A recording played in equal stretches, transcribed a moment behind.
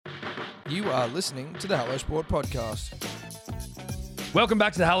You are listening to the Hello Sport Podcast. Welcome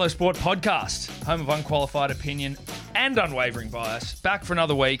back to the Hello Sport Podcast, home of unqualified opinion and unwavering bias. Back for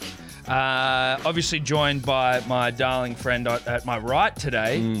another week. Obviously joined by my darling friend at my right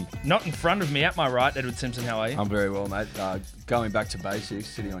today. Not in front of me, at my right. Edward Simpson, how are you? I'm very well, mate. Going back to basics,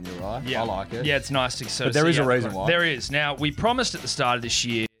 sitting on your right. Yeah. I like it. Yeah, it's nice to sort But of there see is a you. reason why. There is. Now, we promised at the start of this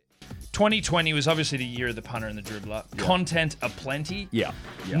year, 2020 was obviously the year of the punter and the dribbler. Yeah. Content aplenty. Yeah.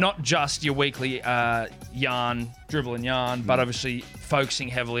 Not just your weekly dribble and yarn, but obviously focusing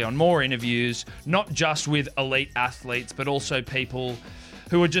heavily on more interviews, not just with elite athletes, but also people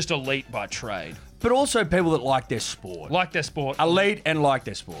who are just elite by trade. But also people that like their sport. Like their sport. Elite and like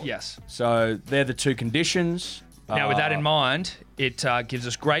their sport. Yes. So they're the two conditions. Now, with that in mind, it gives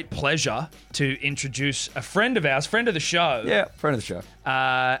us great pleasure to introduce a friend of ours, friend of the show. Yeah, friend of the show.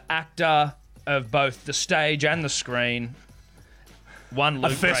 Actor of both the stage and the screen. One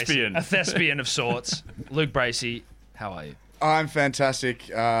Luke thespian. Bracey, a thespian of sorts. Luke Bracey, how are you? I'm fantastic.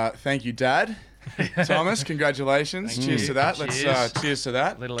 Thank you, Dad. Thomas, congratulations. Thank cheers you. to that. Cheers. Let's cheers to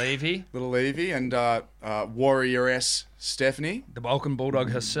that. Little Evie, Little Evie and Warrioress Stephanie. the Balkan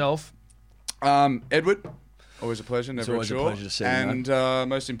Bulldog herself. Edward, always a pleasure. Never always a sure. pleasure to see you, And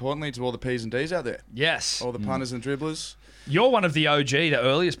most importantly, to all the P's and D's out there, Yes. all the punters and dribblers. You're one of the OG, the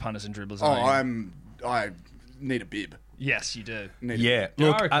earliest punters and dribblers. Oh, aren't you? I need a bib. Yes, you do. Need a Yeah. bib. There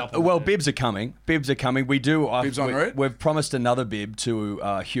Look, are a couple well, that do. bibs are coming. Bibs are coming. We do. Bibs en route? We've promised another bib to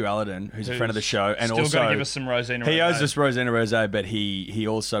Hugh Allerton, who's a friend of the show, and Still also got to give us some Rosina. he owes Rosé. us Rosina Rosé, but he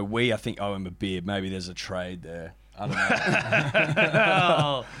also I think owe him a bib. Maybe there's a trade there. I don't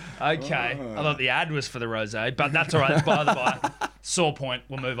know. Oh, okay. I thought the ad was for the rosé, but that's all right. By the by, sore point.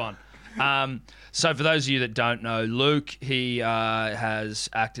 We'll move on. So for those of you that don't know, Luke, he has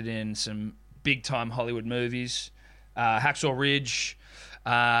acted in some big-time Hollywood movies, Hacksaw Ridge,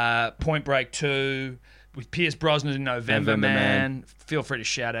 Point Break 2, with Pierce Brosnan in November Man. Feel free to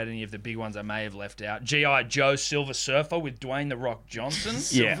shout out any of the big ones I may have left out. G.I. Joe, Silver Surfer with Dwayne "The Rock" Johnson.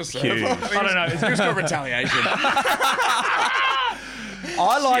 Yeah, Silver huge. Surfer. I don't know. It's just got retaliation.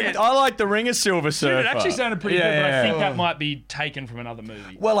 I like the Ring of Silver Surfer. Dude, it actually sounded pretty Yeah, good, but I yeah, think yeah. that might be taken from another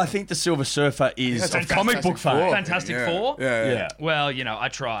movie. Well, I think the Silver Surfer is That's of a comic book Fantastic Four. fame. Fantastic Yeah. Four? Yeah. Well, you know, I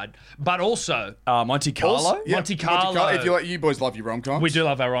tried. But also, Monte Carlo, Yeah, Monte Carlo. If you like, you boys love your rom-coms. we do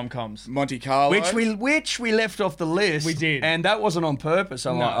love our rom-coms. Monte Carlo. which we left off the list. We did. and that wasn't on purpose.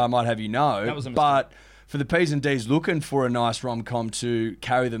 I might have you know. That was a mistake. But for the P's and D's looking for a nice rom-com to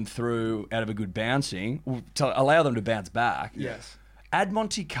carry them through out of a good bouncing, to allow them to bounce back. Yes. Add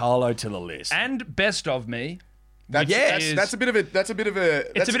Monte Carlo to the list. And Best of Me. That's a bit of a It's a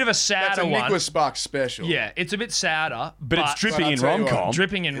bit of a sadder That's a one. Nicholas Sparks special. Yeah, it's a bit sadder, but it's dripping I'll in tell you what, rom-com.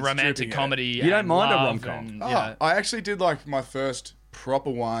 dripping in It's romantic dripping, yeah. comedy. You don't and mind a love rom-com? and, you Oh, know. I actually did like my first proper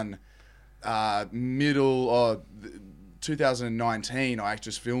one middle or 2019. I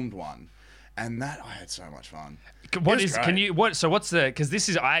just filmed one, and that I had so much fun. What It was is? great. Can you? What? So what's the? Because this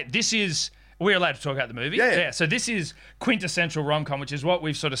is. We're allowed to talk about the movie. Yeah. So this is quintessential rom-com, which is what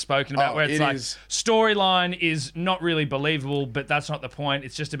we've sort of spoken about, where it's it like is. storyline is not really believable, but that's not the point.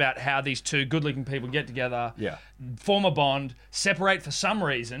 It's just about how these two good-looking people get together, Yeah. form a bond, separate for some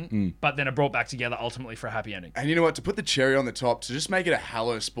reason, but then are brought back together ultimately for a happy ending. And you know what? To put the cherry on the top, to just make it a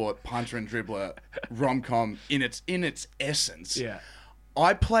Hello Sport punter and dribbler rom-com in its essence.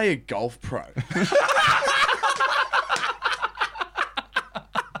 I play a golf pro.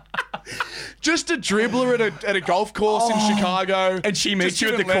 Just a dribbler at a golf course in Chicago. And she meets Just you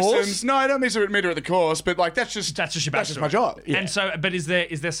at doing the course? lessons. No, I don't meet her at the course, but like that's just your my job. And so, but is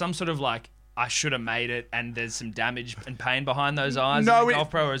there some sort of like, I should have made it, and there's some damage and pain behind those eyes? No, in the golf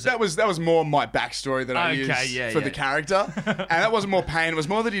pro, or is that was more my backstory that I Okay, used for the character, and that wasn't more pain. It was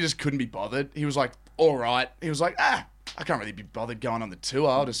more that he just couldn't be bothered. He was like, all right. He was like, I can't really be bothered going on the tour.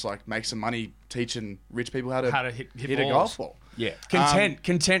 I'll just like make some money teaching rich people how to hit a balls. golf ball. Yeah.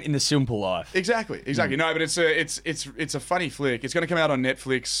 Content in the simple life. Exactly. No, but it's a funny flick. It's going to come out on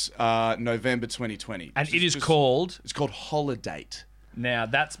Netflix November 2020, And it is called. It's called Holiday. Now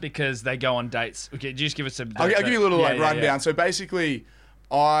that's because they go on dates. Okay, just give us a. I'll give you a little yeah, like yeah, rundown. yeah. So basically,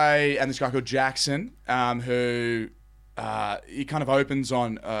 I and this guy called Jackson, who he kind of opens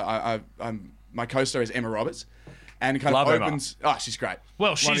on. My co-star is Emma Roberts, and it kind Love of Emma. opens. Oh, she's great.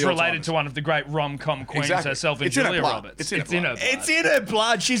 Well, One of she's the related all-timers. to one of the great rom-com queens herself, and It's in her Julia blood. Roberts. It's in her blood. It's in her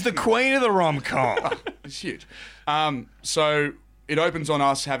blood. She's the queen of the rom-com. It's huge. So it opens on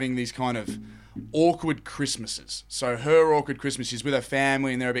us having these kind of awkward Christmases. So her awkward Christmas, she's with her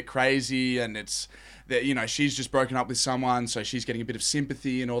family and they're a bit crazy, and it's that, you know, she's just broken up with someone, so she's getting a bit of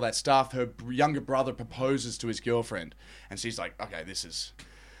sympathy and all that stuff. Her younger brother proposes to his girlfriend, and she's like, okay, this is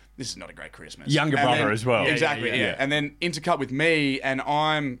this is not a great Christmas. Younger And brother then- as well. Exactly, Yeah, yeah, yeah. And then intercut with me, and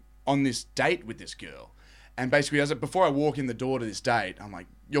I'm on this date with this girl. And basically, before I walk in the door to this date, I'm like,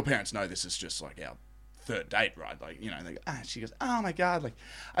 your parents know this is just like our third date, right? Like, you know, they go, she goes, oh my God, like,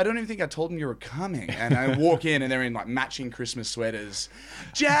 I don't even think I told them you were coming. And I walk in and they're in like matching Christmas sweaters.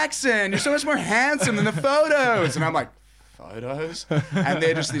 Jackson, you're so much more handsome than the photos. And I'm like, photos? And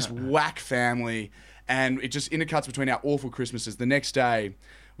they're just this whack family. And it just intercuts between our awful Christmases. The next day,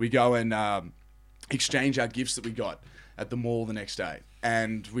 we go and exchange our gifts that we got at the mall the next day.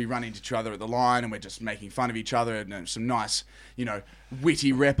 And we run into each other at the line and we're just making fun of each other and some nice, you know,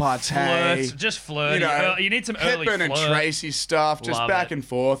 witty repartee. Flirts, just flirty. You need some early Hepburn and flirt. Tracy stuff, just Love back it. and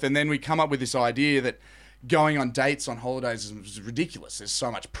forth. And then we come up with this idea that going on dates on holidays is ridiculous. There's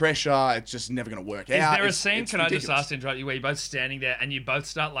so much pressure. It's just never going to work Is out. there a It's- scene, it's can I just ridiculous. ask to interrupt you, where you're both standing there and you both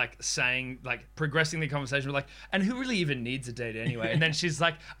start like saying, like progressing the conversation with like, and who really even needs a date anyway? And then she's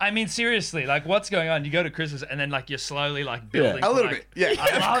like, I mean, seriously, like what's going on? You go to Christmas and then like you're slowly like building. A little like, bit, yeah.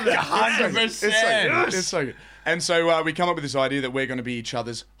 I love it. 100%. It's so good. It's so good. And so we come up with this idea that we're going to be each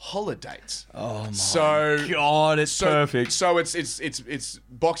other's holidays. Oh my So God, it's perfect. So it's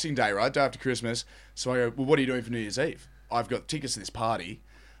Boxing Day, right? Day after Christmas. So I go, well, what are you doing for New Year's Eve? I've got tickets to this party.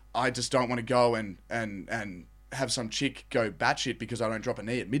 I just don't want to go and have some chick go batshit because I don't drop a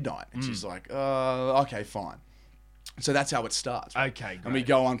knee at midnight. And she's like, okay, fine. So that's how it starts. Right? Okay, And we great.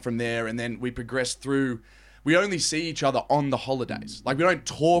 go on from there, and then we progress through. We only see each other on the holidays. Like, we don't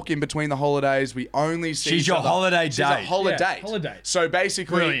talk in between the holidays. We only see She's each your other. holiday She's a date. holiday. Yeah, holiday. So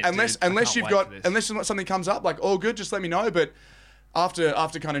basically, Brilliant, unless dude. I unless can't you've wait got for this. unless something comes up, like, all good, just let me know. But after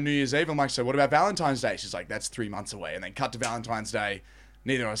kind of New Year's Eve, I'm like, so what about Valentine's Day? She's like, that's 3 months away. And then cut to Valentine's Day.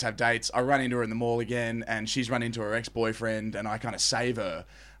 Neither of us have dates. I run into her in the mall again, and she's run into her ex-boyfriend, and I kind of save her.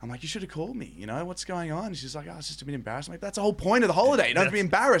 I'm like, you should have called me. You know, what's going on? And she's like, oh, it's just a bit embarrassed. I'm like, that's the whole point of the holiday. You don't have to be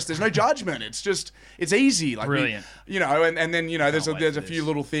embarrassed. There's no judgment. It's just, it's easy. Like, Brilliant. you know, and then, you know, there's wait a for few this.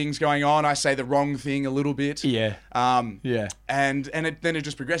 little things going on. I say the wrong thing a little bit. Yeah. Yeah. And then it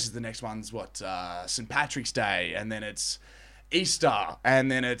just progresses. The next one's St. Patrick's Day, and then it's Easter, and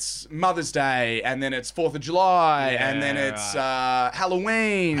then it's Mother's Day, and then it's 4th of July, and then it's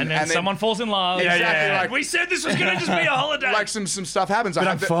Halloween, And then someone falls in love. Exactly, Yeah. like- We said this was going to just be a holiday. like some stuff happens. But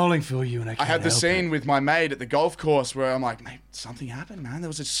I I'm had the, falling for you, and I I can't had the help scene it. with my mate at the golf course where I'm like, mate, something happened, man. There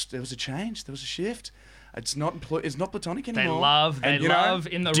was a change. There was a shift. It's not platonic they anymore. love And, you know,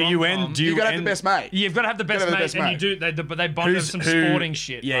 in the Do you rom-com. end? Do you you gotta have end? the best mate. You've got to have the best have the mate, best and mate. you do. But they bond over Who's- some who- sporting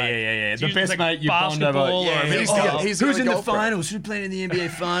shit. Yeah, like, yeah, yeah. it's The usually best like mate you bond over. basketball or Yeah, a bit of he's golf. the Who's in the golf pro. finals? Who's playing in the NBA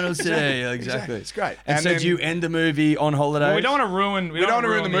finals today? Yeah, exactly. It's great. And so, then- do you end the movie on holidays? Well, we don't want to ruin. We don't want to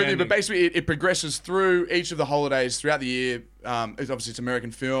ruin the movie, but ending. basically it progresses through each of the holidays throughout the year. Obviously, it's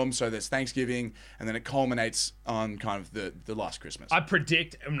American film, so there's Thanksgiving, and then it culminates on kind of the last Christmas. I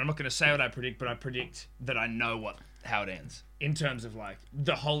predict. I'm not going to say what I predict, but I predict that I know how it ends in terms of like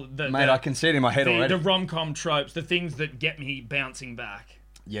the whole. Mate, I can see it in my head already. the rom-com tropes, the things that get me bouncing back.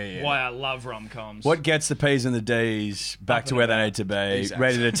 Yeah. Why I love rom-coms. What gets the P's and the D's back to where they need to be, Exactly.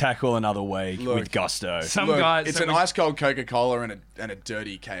 ready to tackle another week Look, with gusto? Some Look, guys. it's so an we- ice cold Coca-Cola and a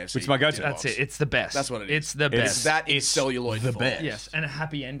dirty KFC. Which is my go-to. That's it. It's the best. That's what it is. It's the It's best. that is celluloid. the form. best. Yes, and a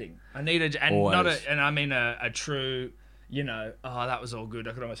happy ending. I need a and Always. not a and I mean a true. You know, oh, that was all good.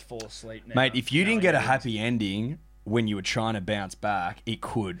 I could almost fall asleep now. Mate, if you didn't Knowing get a it happy ending when you were trying to bounce back, it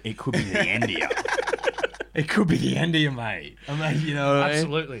could be the end of you. It could be the end of you, mate. I mean, you know what I mean?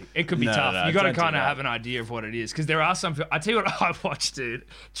 Absolutely. It could be No, tough. no, You got to don't do kind of that. have an idea of what it is. Because there are some... I tell you what I watched, dude.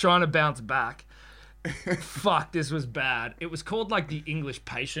 Trying to bounce back. Fuck, this was bad. It was called, like, The English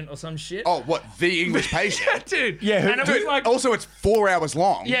Patient or some shit. Oh, what? The English Patient? dude. Yeah, and it was like... Also, it's 4 hours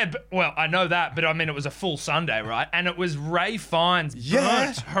long. Yeah, but, well, I know that, but I mean, it was a full Sunday, right? And it was Ray Fiennes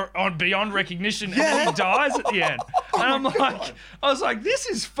burnt her on beyond recognition, and then he dies at the end. And I'm like, I was like, this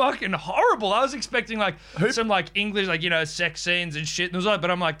is fucking horrible. I was expecting like some like English, like, you know, sex scenes and shit. And it was like,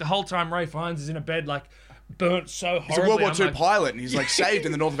 but I'm like, the whole time Ray Fiennes is in a bed, like, burnt so horribly. He's a World War I'm II like, pilot, and he's like saved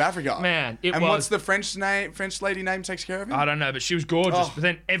in the north of Africa. Man, it and was- what's the French lady name takes care of him? I don't know, but she was gorgeous. Oh. But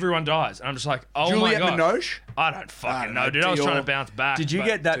then everyone dies, and I'm just like, oh Juliette my god. Binoche? I don't fucking I don't know, know, dude. I was trying to Dior. bounce back. Did you but-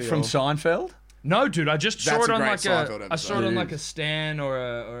 get that from Seinfeld? No, dude. I just saw That's it a on great like Seinfeld I saw it on episode. like a Stan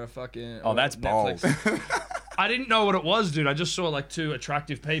or a fucking. Oh, or that's Netflix. balls. I didn't know what it was, dude. I just saw like two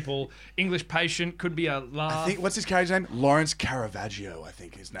attractive people. English Patient could be a laugh. I think, what's his character's name? Lawrence Caravaggio, I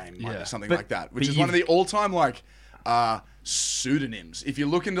think his name might Yeah. be something But- like that. but Which is one of the you've- all-time like pseudonyms. If you're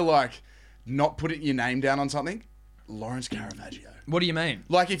looking to like not put your name down on something, Lawrence Caravaggio. What do you mean?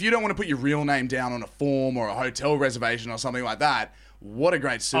 Like if you don't want to put your real name down on a form or a hotel reservation or something like that, What a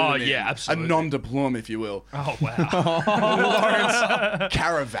great pseudonym. yeah, absolutely. A nom de plume, if you will. Oh, wow. Lawrence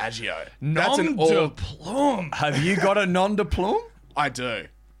Caravaggio. That's an Nom de all. plume. Have you got a nom de plume? I do.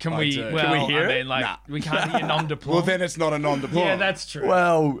 Can I we? do. Well, Can we hear I it? mean, like, Nah. we can't hear nom de plume. Well, then it's not a nom de plume. yeah, that's true.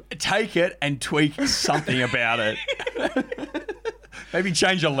 Well, take it and tweak something about it. Maybe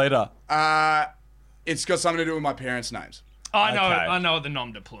change a letter. It's got something to do with my parents' names. I know. Okay. I know what the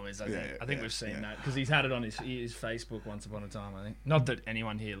nom de plume is. I think. yeah, I think yeah, we've seen that because he's had it on his Facebook once upon a time. I think. Not that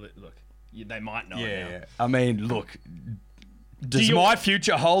anyone here. Look, they might know it now. Yeah. I mean, look. Does you- my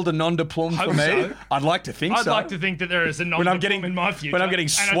future hold a nom de plume for Hope me? so. I'd like to think I'd so. like to think that there is a nom when de I'm plume getting in my future. when I'm getting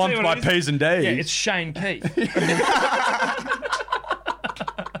And I'll tell you swamped what by it is. P's and D's. Yeah, it's Shane P.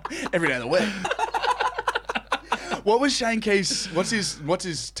 Every day of the week. What was Shane Keith's? What's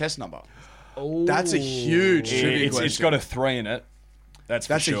his test number? That's a huge trivia it's question. got a 3 in it. That's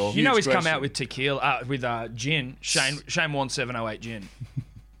for That's a sure. huge You know he's come question. out with tequila, with gin. Shane wants 708 gin.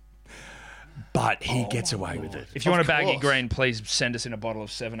 But he gets away with it. If you want a baggy course. green, please send us in a bottle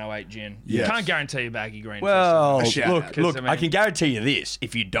of 708 gin. You Yes. can't guarantee a baggy green. Well, A shout look, out. Because, look. I I mean- can guarantee you this: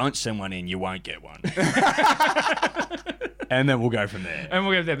 if you don't send one in, you won't get one. And then we'll go from there. and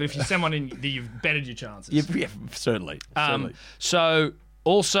we'll go there. But if you send one in, you've bettered your chances. Yeah, certainly. certainly. So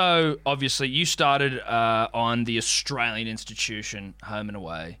also, obviously, you started on the Australian institution, Home and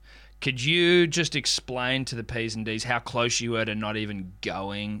Away. Could you just explain to the P's and D's how close you were to not even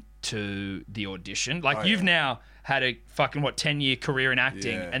going to the audition? Like, you've now had a fucking, 10-year career in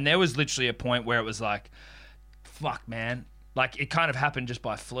acting, Yeah. and there was literally a point where it was like, fuck, man. Like, it kind of happened just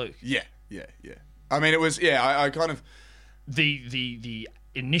by fluke. Yeah. I mean, it was. Yeah, I kind of The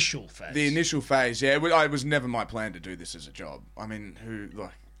initial phase. the initial phase. Yeah, it was never my plan to do this as a job. I mean,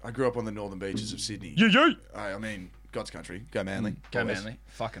 I grew up on the northern beaches of Sydney. I mean, God's country, go Manly, Go always. Manly.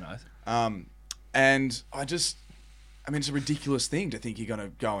 Fucking oath. And I mean, it's a ridiculous thing to think you're going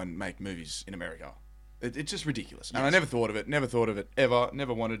to go and make movies in America. It's just ridiculous. And I never thought of it ever,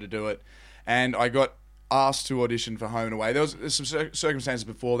 never wanted to do it. And I got asked to audition for Home and Away. There's some circumstances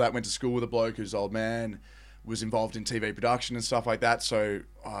before that. Went to school with a bloke whose old man was involved in TV production and stuff like that. So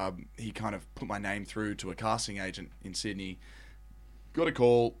he kind of put my name through to a casting agent in Sydney. Got a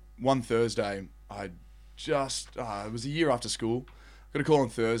call one Thursday. It was a year after school. Got a call on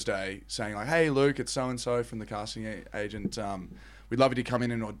Thursday saying like, "Hey Luke, it's so and so from the casting agent. We'd love you to come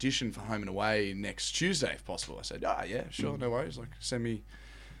in and audition for Home and Away next Tuesday if possible." I said, yeah, sure, no worries. Like, send me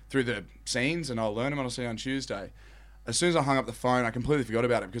through the scenes and I'll learn them and I'll see you on Tuesday. As soon as I hung up the phone, I completely forgot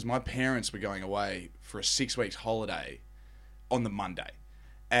about it because my parents were going away for a 6 weeks holiday on the Monday.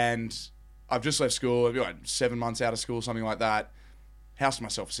 And I've just left school, I'd be like 7 months out of school, something like that. Housed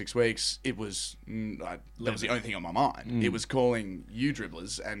myself for 6 weeks. It was that was the only thing on my mind. It was calling you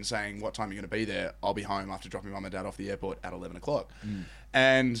dribblers and saying, "What time are you going to be there? I'll be home after dropping mum and dad off the airport at 11 o'clock."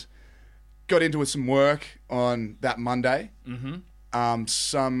 And got into some work on that Monday.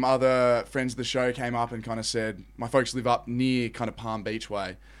 Some other friends of the show came up and kind of said, my folks live up near kind of Palm Beach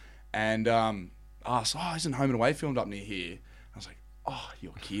way, and asked, "Isn't Home and Away filmed up near here?" I was like, "Oh,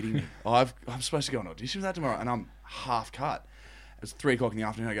 you're kidding me. I'm supposed to go and audition for that tomorrow," and I'm half cut. It was 3 o'clock in the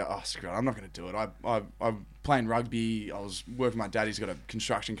afternoon. I go, "Oh, screw it. I'm not going to do it." I'm playing rugby. I was working with my dad. He's got a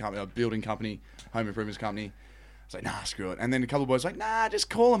construction company, a building company, home improvements company. I was like, "Nah, screw it." And then a couple of boys were like, "Nah,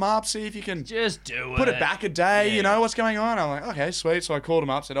 just call them up, see if you can Just do put it back a day. You know what's going on." I'm like, "Okay, sweet." So I called them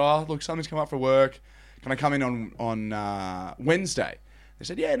up, said, "Oh, look, something's come up for work. Can I come in on Wednesday?" They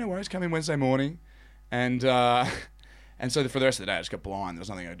said, "Yeah, no worries. Come in Wednesday morning." And so for the rest of the day, I just got blind. There was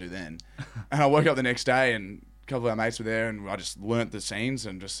nothing I could do then. And I woke up the next day and a couple of our mates were there and I just learnt the scenes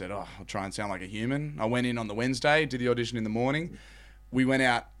and just said, "Oh, I'll try and sound like a human." I went in on the Wednesday, did the audition in the morning. We went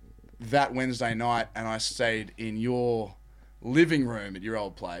out that Wednesday night and I stayed in your living room at your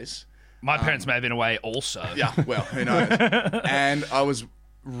old place. My parents may have been away also. Yeah, well, who knows? And I was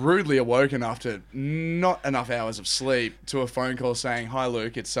rudely awoken after not enough hours of sleep to a phone call saying, "Hi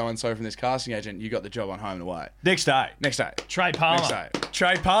Luke, it's so-and-so from this casting agent. You got the job on Home and Away." Next day. Next day. Trey Palmer. Next day.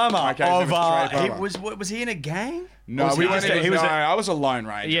 Trey Palmer. Okay, so it was Trey Palmer. Was he in a gang? No, Was we he went just- in. he was a- I was a lone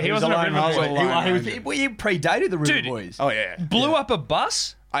ranger. Yeah, he He was wasn't a alone. River I was Boy. a lone ranger. He predated the River Dude. Boys. Oh yeah. Blew up a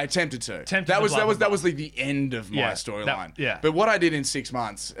bus? I attempted to. Attempted that to was blow that up was a like the end of my Yeah, storyline. yeah. But what I did in 6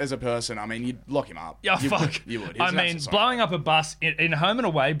 months as a person, I mean, you'd lock him up. Yeah, you fuck. Would, you would. He was I an mean, absolute psycho. blowing up a bus in Home and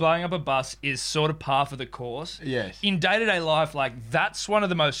Away, blowing up a bus is sort of par for the course. Yes. In day-to-day life, like, that's one of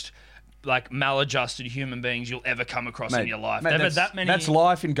the most, like, maladjusted human beings you'll ever come across in your life. Mate, They've had that's, that many. that's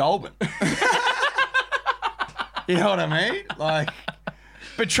life in Goulburn. You know what I mean? Like,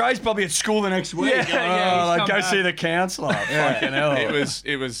 but Trey's probably at school the next week. Yeah, yeah, he's like come go back. see the counsellor. Fucking hell. It was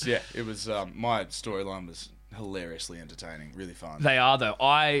my storyline was hilariously entertaining, really fun. They are though.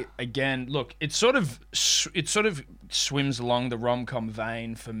 Look, it sort of swims along the rom-com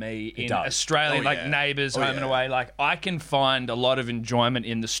vein for me in does. Australia, Oh, like yeah. Neighbours, Oh, Home and yeah. Away. Like I can find a lot of enjoyment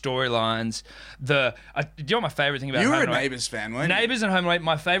in the storylines. Do you know what my favorite thing about You were Home a and Away? Neighbours fan, weren't you? Neighbours and Home and Away.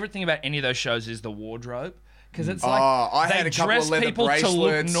 My favorite thing about any of those shows is the wardrobe. Because it's like I they had a couple of dress leather people to look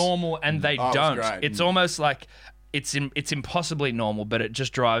bracelets. normal and they Oh, it was don't. great. It's almost like it's impossibly normal, but it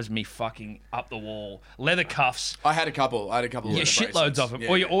just drives me fucking up the wall. Leather cuffs. I had a couple. Yeah, of leather shitloads bracelets. of them. Yeah,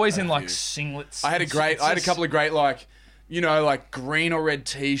 Or you're yeah, always I in had a like few. singlets. I had a couple of great, like, you know, like green or red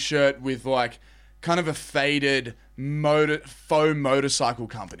T-shirt with like kind of a faded faux motorcycle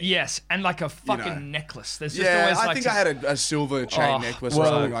company. Yes, and like a fucking know. necklace. There's just Yeah, always I like think I had a silver chain necklace or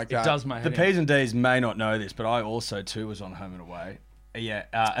well, something like that. It does my head The in. P's and D's may not know this, but I also too was on Home and Away. Yeah,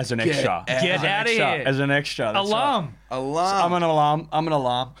 as an extra. out. Get As an outta extra. here. As an extra. that's right. Alarm. Alarm. I'm an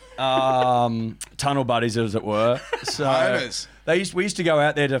alarm. Tunnel buddies, as it were. So Homers. we used to go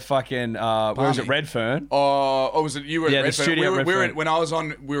out there to fucking where was it, Barmy. Redfern? Oh, was it you were Yeah, at the Redfern? studio at we were Redfern. when I was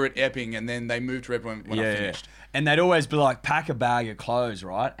on, we were at Epping, and then they moved to Redfern when I finished. And they'd always be like, pack a bag of clothes,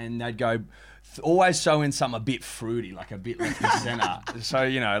 right? And they'd go, always sew in something a bit fruity, like a bit left of centre. So,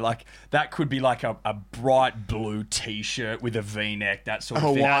 you know, like that could be like a bright blue T-shirt with a V-neck, that sort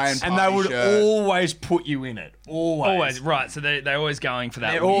of Hawaiian thing. And they party would shirt. always put you in it. Always. Right. So they're always going for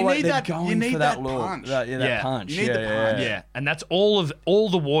that. They're look. always need they're that- going you need for that that look. punch. That Yeah. punch. You need the punch. Yeah, and that's all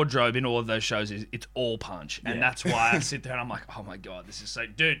the wardrobe in all of those shows it's all punch, and that's why I sit there and I'm like, oh my god, this is so,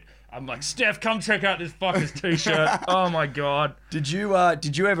 dude. I'm like, Steph, come check out this fucker's t-shirt. Oh my god. Did you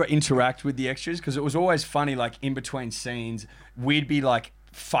ever interact with the extras? Because it was always funny, like in between scenes, we'd be like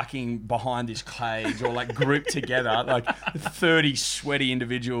fucking behind this cage or like grouped together, like 30 sweaty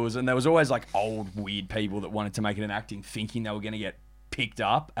individuals, and there was always like old weird people that wanted to make it an acting, thinking they were going to get picked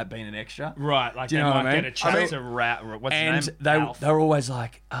up at being an extra. Right, like Do you they know what might I mean? get a chance to rat. What's And his name? they Alf. were always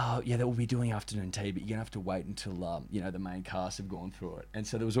like, oh yeah, that will be doing afternoon tea, but you're gonna have to wait until the main cast have gone through it. And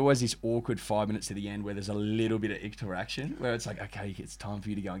so there was always this awkward 5 minutes to the end where there's a little bit of interaction where it's like, okay, it's time for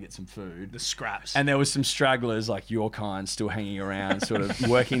you to go and get some food. the scraps. And there was some stragglers like your kind still hanging around, sort of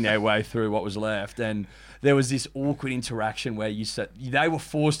working their way through what was left. And there was this awkward interaction where they were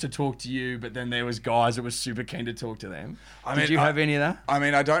forced to talk to you, but then there was guys that were super keen to talk to them. Did you have any of that? I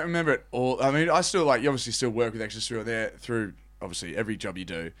mean, I don't remember it all. I mean, I still you obviously still work with extras through obviously every job you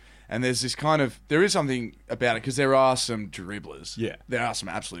do. And there's this there is something about it because there are some dribblers. Yeah. There are some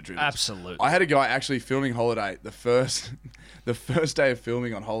absolute dribblers. Absolutely. I had a guy actually filming Holiday the first day of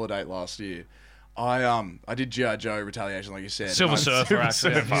filming on Holiday last year. I did G.I. Joe Retaliation, like you said. Silver Surfer,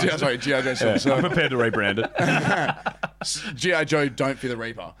 actually. Sorry, G.I. Joe Silver Surfer. prepared to rebrand it. G.I. Joe Don't Fear the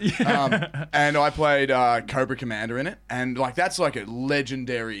Reaper. And I played Cobra Commander in it. And like that's like a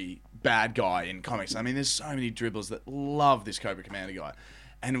legendary bad guy in comics. I mean, there's so many dribblers that love this Cobra Commander guy.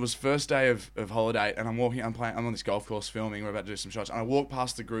 And it was first day of Holiday, and I'm on this golf course filming, we're about to do some shots, and I walk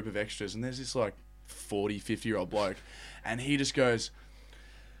past the group of extras, and there's this like 40, 50-year-old bloke, and he just goes,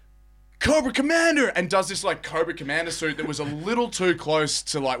 Cobra Commander, and does this like Cobra Commander suit that was a little too close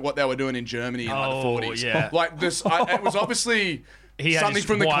to like what they were doing in Germany in like the 40s. yeah. Like this, it was obviously He had something his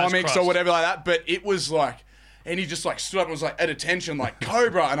from the wires comics or crossed. whatever like that, but it was like, and he just like stood up and was like at attention like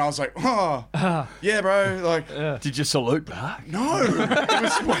Cobra, and I was like, oh, yeah, bro, like. Did you salute back? No, it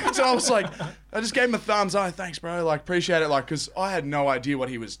was. So I was like, I just gave him a thumbs up. Thanks, bro. Like, appreciate it. Like, because I had no idea what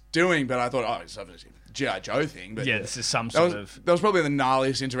he was doing, but I thought, oh, it's obviously a G.I. Joe thing. But Yeah, this is some that sort was, of. that was probably the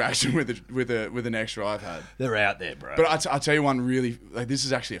gnarliest interaction with an extra I've had. They're out there, bro. But I'll tell you one really. Like, this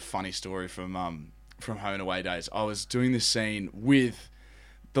is actually a funny story from Home and Away days. I was doing this scene with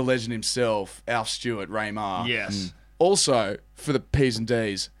the legend himself, Alf Stewart, Ray Maher. Yes. Also, for the P's and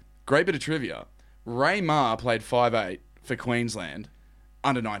D's, great bit of trivia. Ray Maher played 5'8" for Queensland,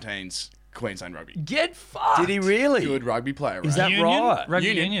 under-19s Queensland rugby. Get fucked. Did he really? Good rugby player, Ray. Is that Union? right? Rugby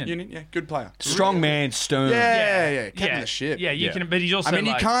Union. Yeah, good player. Strong man, stern. Yeah. Captain the ship. Yeah, you Yeah. can. But he's also. I mean,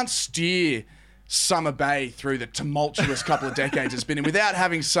 you like, can't steer Summer Bay through the tumultuous couple of decades it's been in without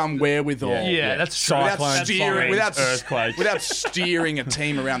having some wherewithal. Yeah, that's true. Without Cyclones, steering, bombings, earthquakes. without steering a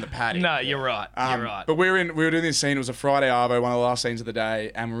team around the paddock. No, you're right. You're right. But we were doing this scene. It was a Friday arvo, one of the last scenes of the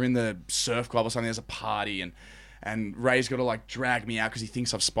day, and we're in the surf club or something. There's a party, and Ray's got to like drag me out because he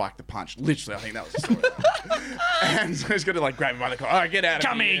thinks I've spiked the punch. Literally, I think that was the story. And so he's got to like grab me by the collar. All right, get out of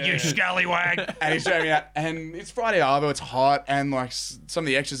Come here. here, you scallywag. And he's dragging me out, and it's Friday arvo. It's hot, and like some of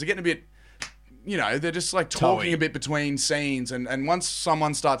the extras are getting a bit. You know, they're just like talking Toey. a bit between scenes, and once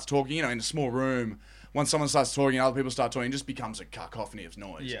someone starts talking, you know, in a small room, once someone starts talking and other people start talking, it just becomes a cacophony of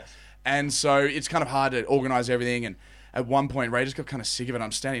noise. Yes. And so it's kind of hard to organise everything, and at one point, Ray just got kind of sick of it.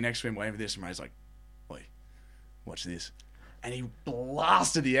 I'm standing next to him waiting for this, and Ray's like, "Oi, watch this. And he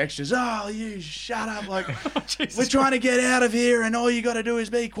blasted the extras. Oh, you shut up. Like, we're trying to get out of here and all you got to do is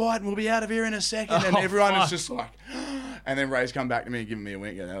be quiet and we'll be out of here in a second. And everyone is just like... And then Ray's come back to me and giving me a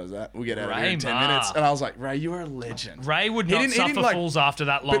wink. And that was that. We'll get out of here in 10 minutes. And I was like, Ray, you are a legend. Ray would not suffer fools after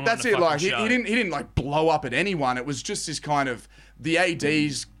that long. But that's it. Like, he didn't like blow up at anyone. It was just this kind of... The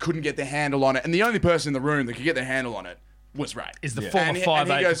ADs couldn't get their handle on it. And the only person in the room that could get their handle on it was Ray. Is the former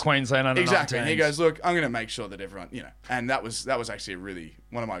 5'8" for Queensland under 19s. Exactly. And he goes, look, I'm going to make sure that everyone, and that was actually really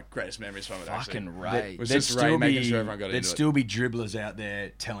one of my greatest memories from it. Fucking Ray. Was just Ray making sure everyone got into it. There'd still be dribblers out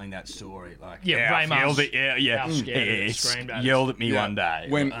there telling that story. Like, Ray yelled at me one day.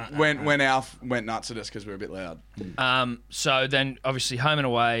 When Alf went nuts at us because we were a bit loud. So then, obviously, home and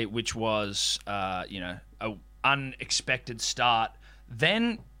away, which was, an unexpected start.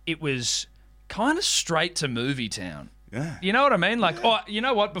 Then it was kind of straight to Movie Town. Yeah. You know what I mean? Like, oh, you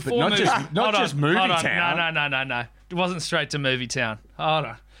know what? Before not just Movie Town. No. It wasn't straight to Movie Town. Hold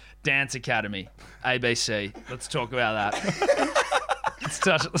on. Dance Academy, ABC. Let's talk about that. let's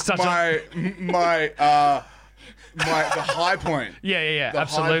touch the high point. Yeah, The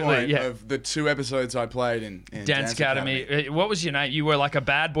absolutely. high point Yeah. of the 2 episodes I played in Dance Academy. What was your name? You were like a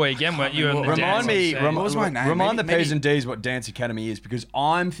bad boy again, weren't you? Remind me. What was my name? Remind the Maybe- P's and D's what Dance Academy is, because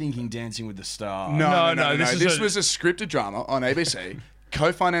I'm thinking Dancing with the Stars. No. This was a scripted drama on ABC,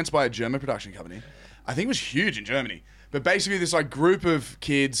 co-financed by a German production company. I think it was huge in Germany. But basically, this like group of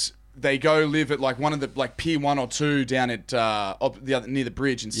kids, they go live at like one of the like Pier 1 or 2 down at near the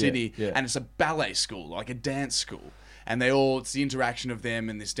bridge in Sydney, and it's a ballet school, like a dance school, and it's the interaction of them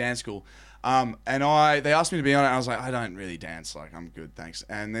in this dance school. And they asked me to be on it, and I was like, I don't really dance, like I'm good, thanks.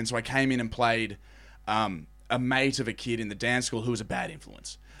 And then so I came in and played a mate of a kid in the dance school who was a bad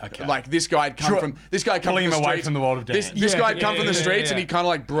influence. Okay. Like this guy had come from the streets. from the world of dance. This guy had come from the streets and he kind of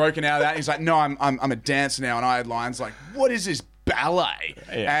like broken out of that. He's like, no, I'm a dancer now, and I had lines like, what is this ballet?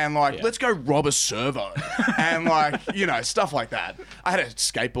 And like, let's go rob a servo, and like stuff like that. I had a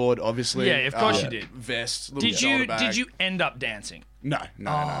skateboard, obviously. Yeah, of course you did. Vest. Did you end up dancing? No.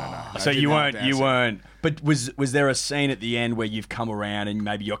 So you weren't. But was there a scene at the end where you've come around and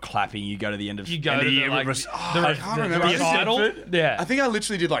maybe you're clapping? You go to the end of you go to the I can't remember. recital. Yeah, I think I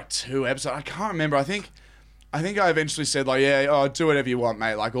literally did like 2 episodes. I can't remember. I think I eventually said like, do whatever you want,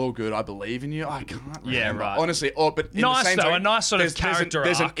 mate. Like, all good. I believe in you. I can't remember. Yeah, right. Honestly, but in nice the same though. time, A nice sort of character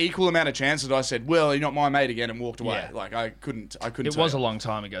There's an arc. equal amount of chance that I said, well, you're not my mate again, and walked away. Yeah. Like I couldn't. It was a long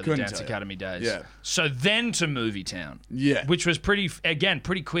time ago, the Couldn't Dance tell you. Academy days. Yeah. So then to Movie Town. Yeah. Which was pretty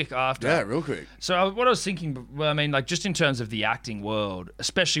quick after. Yeah, real quick. So what I was thinking, I mean, like just in terms of the acting world,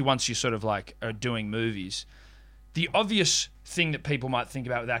 especially once you sort of like are doing movies, the obvious thing that people might think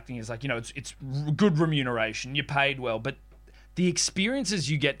about with acting is like, it's good remuneration, you're paid well, but the experiences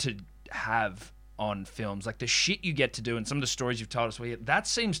you get to have on films, like the shit you get to do and some of the stories you've told us, that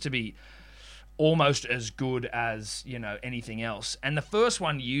seems to be almost as good as, anything else. And the first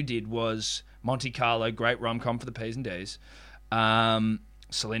one you did was Monte Carlo, great rom-com for the P's and D's.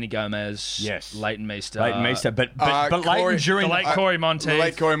 Selena Gomez, yes, Leighton Meester, but Leighton during the late Corey Monteith. The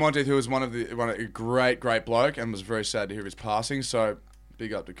late Corey Monteith, who was one of a great bloke, and was very sad to hear his passing. So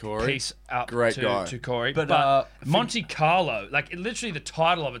big up to Corey. Peace out great guy. to Corey. But Monte Carlo, like literally the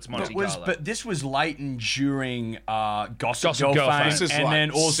title of it's Monte Carlo. But this was Leighton during Gossip Girl fame. This is and like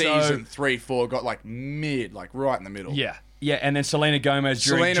then also season 3, 4 got like mid, like right in the middle. Yeah, and then Selena Gomez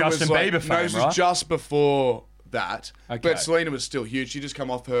during Justin Bieber fame, No, this was just before that. Okay. But Selena was still huge. She just come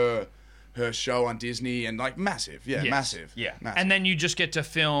off her show on Disney and like massive. Yeah, Yes. massive. Yeah. Massive. And then you just get to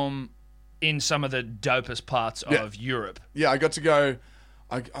film in some of the dopest parts of Europe. Yeah, I got to go.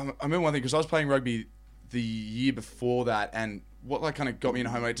 I remember one thing because I was playing rugby the year before that, and what like kind of got me in a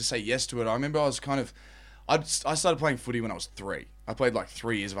home way to say yes to it. I remember I was kind of. I started playing footy when I was 3. I played like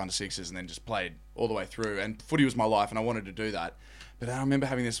 3 years of under 6s and then just played all the way through. And footy was my life, and I wanted to do that. But then I remember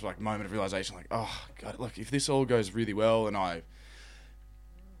having this like moment of realization, like, oh God, look, if this all goes really well, and I,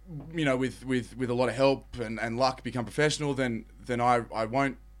 with a lot of help and luck, become professional, then I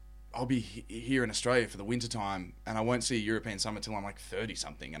won't. I'll be here in Australia for the winter time, and I won't see a European summer till I'm like 30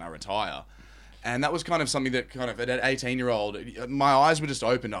 something, and I retire. And that was kind of something that kind of at an 18-year-old, my eyes were just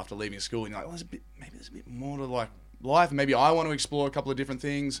opened after leaving school, and you're like, well, maybe there's a bit more to like life. Maybe I want to explore a couple of different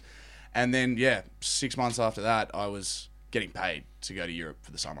things. And then 6 months after that, I was getting paid to go to Europe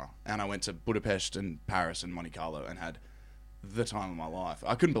for the summer, and I went to Budapest and Paris and Monte Carlo and had the time of my life.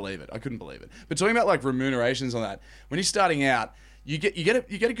 I couldn't believe it. But talking about like remunerations on that, when you're starting out, you get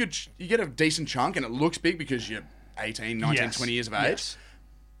a decent chunk, and it looks big because you're 18, 19, 20 years of age. Yes.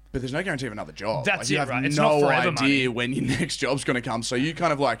 But there's no guarantee of another job. That's you it, have right? It's no not forever idea money. when your next job's going to come. So you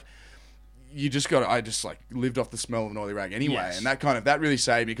kind of like, you just got. I just like lived off the smell of an oily rag anyway, Yes. and that really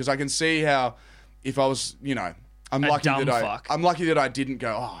saved me because I can see how if I was, I'm A lucky dumb that fuck. I'm lucky that I didn't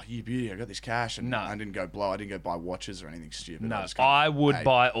go. Oh, you beauty! I got this cash, and No. I didn't go blow. I didn't go buy watches or anything stupid. No, just go, I would hey.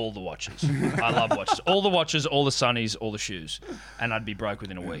 buy all the watches. I love watches. All the watches, all the sunnies, all the shoes, and I'd be broke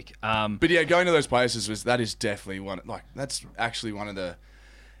within a week. But yeah, going to those places is definitely that's actually one of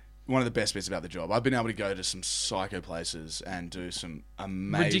the best bits about the job. I've been able to go to some psycho places and do some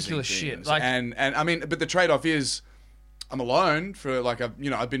amazing Ridiculous things. shit. Like- and I mean, but the trade-off is I'm alone for like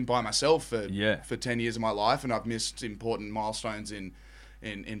I've been by myself for 10 years of my life, and I've missed important milestones in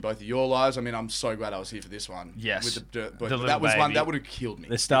both of your lives. I mean, I'm so glad I was here for this one. Yes. With but The little that was one baby. that would have killed me.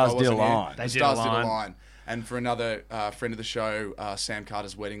 The stars if I wasn't did here. align. They The did stars did align. align. And for another friend of the show, Sam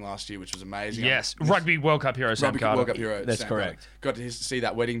Carter's wedding last year, which was amazing. Yes, Rugby World Cup hero Sam Rugby Carter. World Cup hero. That's Sam correct. Carter. Got to see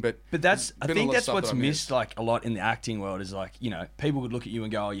that wedding, but But that's I been a think lot of that's stuff what's that I missed like a lot in the acting world is like, people would look at you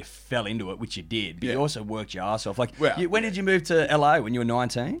and go, "Oh, you fell into it," which you did, but Yeah. you also worked your ass off. Like, Well, when did you move to LA? When you were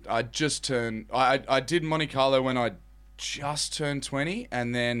 19? I just turned. I did Monte Carlo when I just turned 20,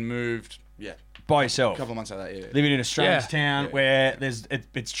 and then moved. Yeah, By a yourself. couple of months after that. Yeah. Living in a strange Yeah. town Yeah. where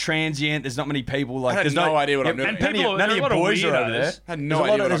it's transient. There's not many people. Like, I had there's no idea what I'm doing. and None of people- your, none of there are your a lot of boys are over there. weirdos. Had no There's a lot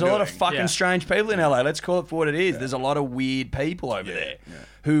idea of, what there's I'm a lot of doing. fucking Yeah. strange people in LA. Let's call it for what it is. There's a lot of weird people over there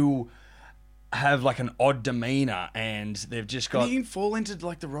who have like an odd demeanor, and they've just got. You can fall into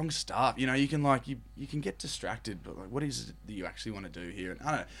like the wrong stuff. You can you can get distracted, but like, what is it that you actually want to do here? And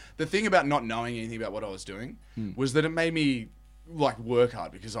I don't know. The thing about not knowing anything about what I was doing was that it made me like work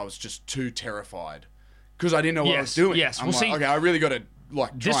hard because I was just too terrified because I didn't know what I was Yes, doing. yes. I'm Well, like, see, okay, I really got to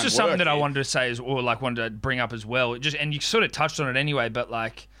like. Try This and is something work that I here. wanted to say, wanted to bring up as well. And you sort of touched on it anyway, but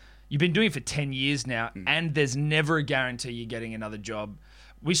like, you've been doing it for 10 years now, and there's never a guarantee you're getting another job.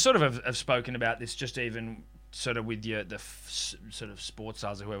 We sort of have spoken about this just even sort of with sort of sports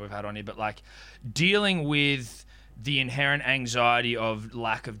stars or whoever we've had on here, but like dealing with the inherent anxiety of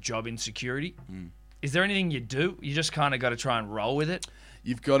lack of job insecurity. Is there anything you do? You just kind of got to try and roll with it.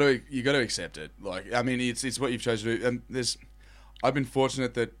 You got to accept it. Like, I mean, it's what you've chosen to do. And I've been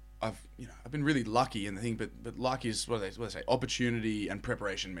fortunate that I've been really lucky in the thing, but luck is what they say, opportunity and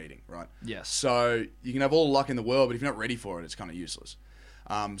preparation meeting, right? Yes. So you can have all the luck in the world, but if you're not ready for it, it's kind of useless.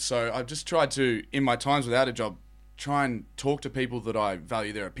 So I've just tried to, in my times without a job, try and talk to people that I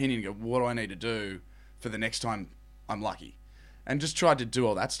value their opinion. Go, what do I need to do for the next time I'm lucky? And just tried to do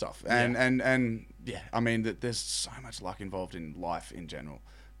all that stuff. And yeah, I mean, there's so much luck involved in life in general.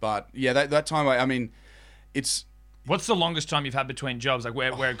 But yeah, that time, I mean, it's. What's the longest time you've had between jobs? Like where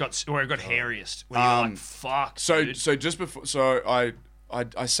it got hairiest? Where you're like, fuck. So dude. so just before, so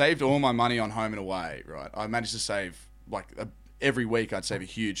I saved all my money on home and away. Right, I managed to save like every week. I'd save a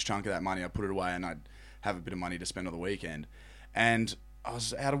huge chunk of that money. I'd put it away, and I'd have a bit of money to spend on the weekend. And I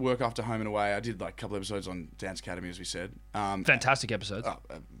was out of work after home and away. I did like a couple episodes on Dance Academy, as we said. Fantastic episodes.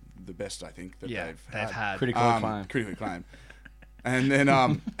 The best I think that yeah, they've had. Critically acclaimed. Critically acclaimed. And then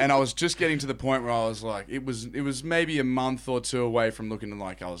and I was just getting to the point where I was like, it was maybe a month or two away from looking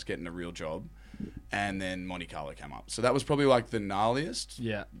like I was getting a real job, and then Monte Carlo came up. So that was probably like the gnarliest,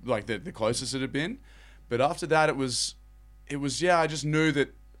 Yeah. like the closest it had been. But after that, it was yeah. I just knew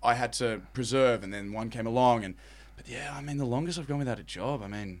that I had to preserve, and then one came along, but yeah, I mean, the longest I've gone without a job, I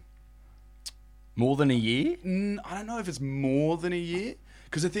mean, More than a year? I don't know if it's more than a year,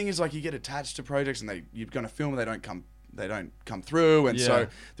 because the thing is, like, you get attached to projects and you're going to film and they don't come through, and so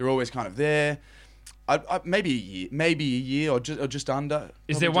they're always kind of there. Maybe a year or just under.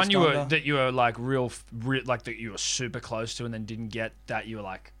 Is there Probably one just under. that you were like real like that you were super close to and then didn't get that you were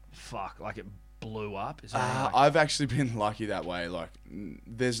like fuck like it blew up? Is there any, like, I've actually been lucky that way. Like,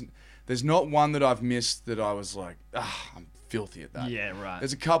 there's not one that I've missed that I was like, I'm filthy at that. yeah, right.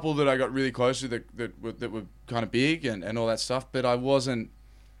 There's a couple that I got really close to that were kind of big and all that stuff, but I wasn't.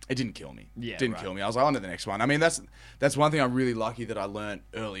 It didn't kill me. Yeah, didn't right. kill me. I was like, on to the next one. I mean, that's one thing I'm really lucky that I learned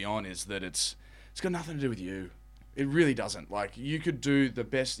early on is that it's got nothing to do with you. It really doesn't. Like, you could do the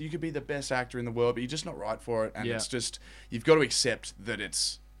best. You could be the best actor in the world, but you're just not right for it. And Yeah. it's just you've got to accept that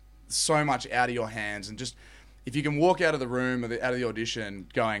it's so much out of your hands. And just if you can walk out of the room or out of the audition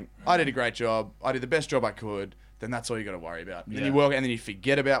going, I did a great job. I did the best job I could. Then that's all you got to worry about. And then you Yeah. walk, and then you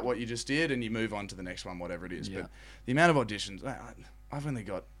forget about what you just did, and you move on to the next one, whatever it is. Yeah. But the amount of auditions, I've only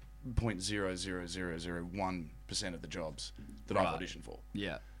got 0.00001% of the jobs that I've Right. auditioned for.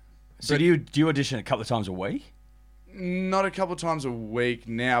 yeah. So do you audition a couple of times a week? Not a couple of times a week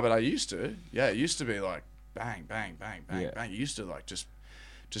now, but I used to. Yeah, it used to be like bang, bang, bang, bang, Yeah. bang. You used to like just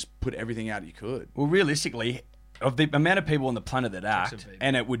put everything out you could. Well, realistically, of the amount of people on the planet that Takes a act, beat.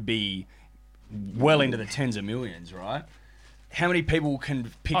 and it would be well into the tens of millions, right? how many people can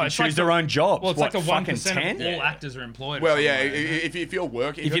pick and it's choose like their own jobs? Well, it's what, like the fucking 1% 10? of all actors are employed. Well, or yeah. something. If you're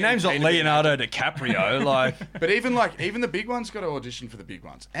working, If your name's not Leonardo DiCaprio, like... But even the big ones got to audition for the big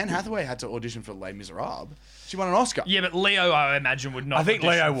ones. Anne Hathaway had to audition for Les Miserables. She won an Oscar. Yeah, but Leo, I imagine, would not. I think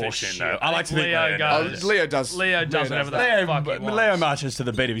audition Leo for walks in, shit. though. I like to think Leo Leo goes. Leo does. Leo does whatever the Leo, fuck he wants. Leo marches to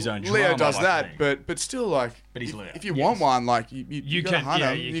the beat of his own drum. Leo I does like to that, think. but still, like, But he's Leo. if you want one, like, you You gotta can- hunt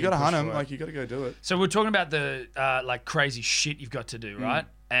yeah, him. you You can gotta hunt push him. for it. Like, you gotta go do it. So we're talking about the like crazy shit you've got to do, right?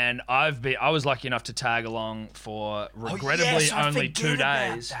 And I was lucky enough to tag along for regrettably yes, I only forget 2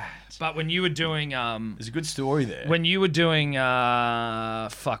 about days. that. But when you were doing There's a good story there. when you were doing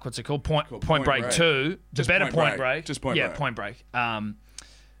what's it called? Point Point Break Break. 2, the Just better Point Point Break. Break. Just Point yeah, Break. Point Break.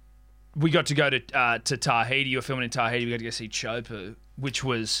 We got to go to Tahiti. You were filming in Tahiti. We got to go see Chopu, which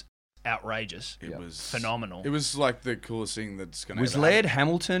was outrageous. It was phenomenal. It was like the coolest thing that's gonna. was ever Laird happen.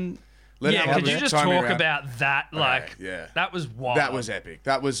 Hamilton... Laird Yeah, Hamilton could you just towed me talk around. about that? Like, yeah. that was wild. That was epic.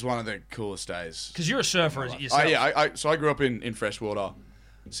 That was one of the coolest days. Because you're a surfer yourself. Oh yeah, so I grew up in freshwater,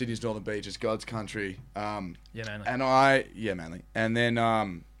 Sydney's northern beaches, God's country. Yeah, man. And mainly. And then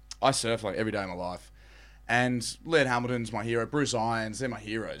I surf like every day of my life. And Laird Hamilton's my hero. Bruce Irons, they're my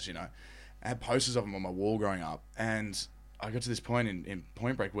heroes. You know, I had posters of them on my wall growing up. And I got to this point in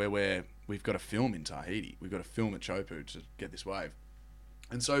Point Break where we've got to film in Tahiti. We've got to film at Chopu to get this wave.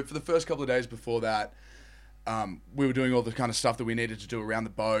 And so for the first couple of days before that, we were doing all the kind of stuff that we needed to do around the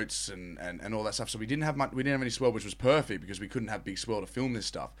boats and all that stuff. So we didn't have any swell, which was perfect because we couldn't have big swell to film this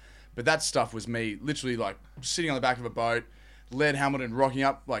stuff. But that stuff was me literally like sitting on the back of a boat, Laird Hamilton rocking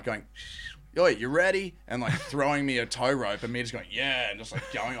up, like going, "Yo, you ready?" And like throwing me a tow rope and me just going, "Yeah," and just like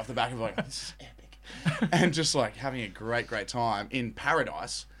going off the back of it, like, "This is epic," and just like having a great time in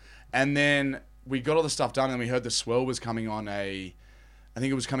paradise. And then we got all the stuff done, and we heard the swell was coming on I think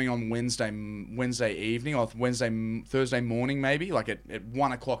it was coming on Wednesday evening or Thursday morning, maybe. Like at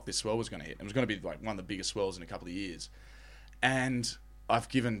 1 o'clock, this swell was going to hit. It was going to be like one of the biggest swells in a couple of years. And I've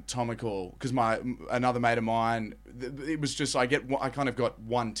given Tom a call because another mate of mine. It was just I kind of got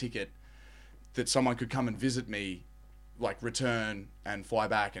one ticket that someone could come and visit me, like return and fly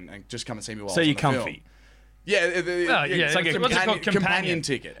back and just come and see me while. So I was you're on the comfy. film. Yeah, it's like what's it called? companion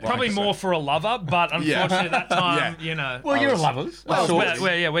ticket. Probably like, more for a lover, but unfortunately at that time, Yeah. you know. Well, you're lovers.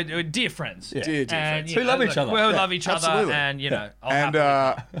 we're dear friends. Dear And, friends. you Who know, love each other. We love each other, absolutely. and you know. I'll And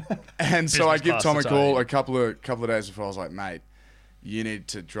happily- and so I Business give class Tom a to call Tahiti. a couple of days before. I was like, "Mate, you need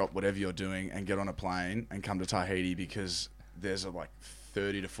to drop whatever you're doing and get on a plane and come to Tahiti because there's a like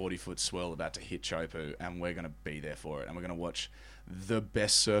 30 to 40 foot swell about to hit Chopu, and we're gonna be there for it, and we're gonna watch the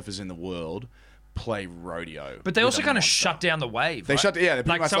best surfers in the world play rodeo." But they with also a kind of monster. shut down the wave. They right? shut. Yeah, they pretty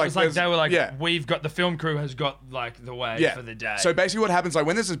Like much so it was like there's- they were like, yeah. we've got the film crew has got like the wave Yeah. for the day. So basically, what happens, like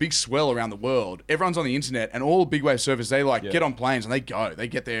when there's this big swell around the world, everyone's on the internet, and all big wave surfers, they like get on planes and they go. They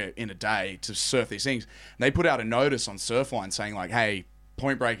get there in a day to surf these things. And they put out a notice on Surfline saying like, "Hey,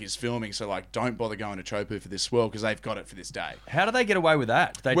 Point Break is filming, so like don't bother going to Chopu for this swell because they've got it for this day." How do they get away with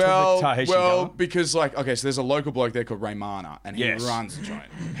that? They took Well, the Tahitian government? because like so there's a local bloke there called Ray Mana, and he Yes. runs the joint.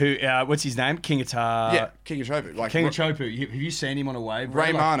 Who? What's his name? King of Yeah, King of Chopu. Like King of Chopu. Have you seen him on a wave? bro?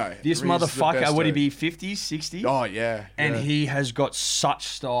 Ray Like, Mano. This He's the motherfucker, best would he dude. be 50s, 60s? Oh yeah, And yeah. he has got such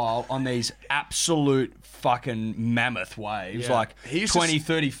style on these absolute fucking mammoth waves, Yeah. like He used to 20,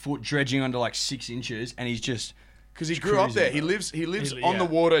 30 foot dredging under like 6 inches, and he's just... Because he grew up there. He lives on the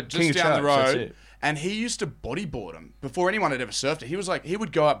water just King of down the Chokes, that's road. it. And he used to bodyboard them before anyone had ever surfed it. He was like, he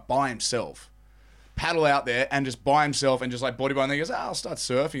would go up by himself, paddle out there and just by himself and just like bodyboard. And he goes, I'll start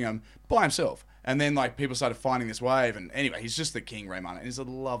surfing them by himself. And then like people started finding this wave. And anyway, he's just the king, Raymond. And he's the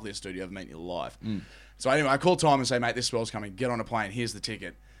loveliest dude you ever met in your life. So anyway, I called Tom and say, mate, this swell's coming. Get on a plane. Here's the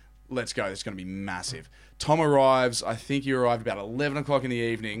ticket. Let's go. It's going to be massive. Tom arrives. I think he arrived about 11 o'clock in the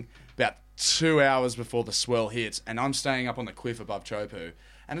evening, about 2 hours before the swell hits. And I'm staying up on the cliff above Chopu.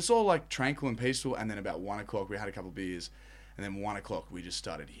 And it's all like tranquil and peaceful. And then about 1 o'clock, we had a couple of beers. And then 1 o'clock, we just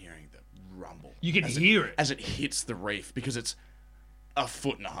started hearing the rumble. You could hear it. As it hits the reef because it's a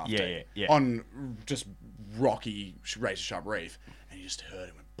foot and a half deep yeah. on just rocky, razor sharp reef. And you just heard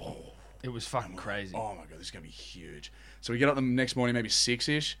it went boom. it was fucking crazy. Oh my God, this is going to be huge. So we get up the next morning, maybe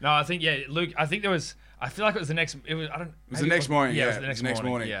 6-ish. No, I think Luke. I think there was. I feel like it was the next. It was. I don't. It was the next morning. Yeah, Yeah, it was the next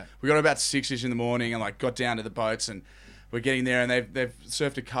morning. Yeah. We got about 6-ish in the morning and like got down to the boats and we're getting there and they've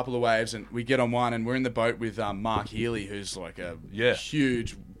surfed a couple of waves and we get on one and we're in the boat with Mark Healy, who's like a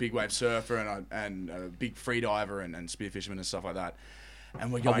huge big wave surfer and a big free diver and spear fisherman and stuff like that.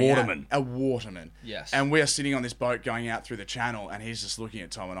 And we're going waterman. a waterman. Yes. And we are sitting on this boat going out through the channel and he's just looking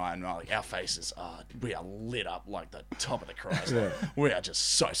at Tom and I and like our faces we are lit up like the top of the Christ. We are just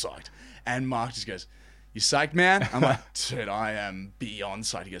so psyched. And Mark just goes, you psyched, man? I'm like, dude, I am beyond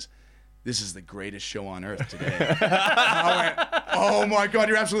psyched. He goes, this is the greatest show on earth today. I went, oh my God,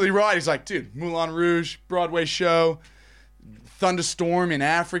 you're absolutely right. He's like, dude, Moulin Rouge, Broadway show, thunderstorm in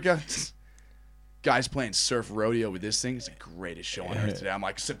Africa. Guys playing surf rodeo with this thing. It's the greatest show on earth today. I'm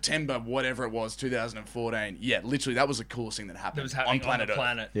like, September, whatever it was, 2014. Yeah, literally, that was the coolest thing that happened That was happening on the Earth.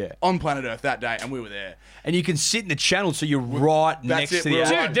 planet. Yeah. On planet Earth that day, and we were there. And you can sit in the channel, so you're right next it, to the we're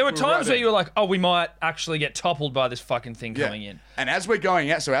act. right. Dude, there were We're times right where you were like, oh, we might actually get toppled by this fucking thing coming in. And as we're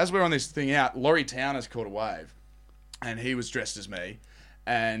going out, so as we're on this thing out, Laurie Towner's caught a wave, and he was dressed as me,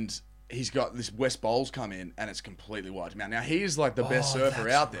 and he's got this West Bowls come in, and it's completely wiped him out. Now he's like the best surfer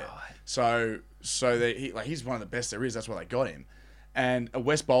out there, he's one of the best there is. That's why they got him. And a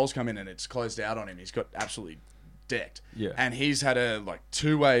West Bowls come in, and it's closed out on him. He's got absolutely decked. Yeah. And he's had a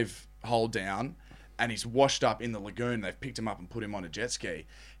 2-wave hold down, and he's washed up in the lagoon. They've picked him up and put him on a jet ski.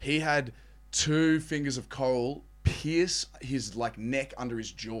 He had 2 fingers of coral pierce his neck under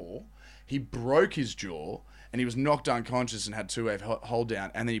his jaw. He broke his jaw, and he was knocked unconscious and had 2-wave hold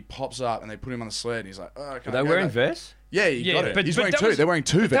down. And then he pops up, and they put him on the sled, and he's like, "Oh, Are they wearing vests? Yeah, he got it. but He's that wearing 2. was- They're wearing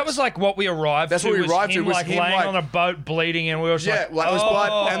 2 vests. That was like what we arrived That's to. what we was arrived to, him, was like him, laying like- on a boat bleeding, and we were just Yeah, like, it was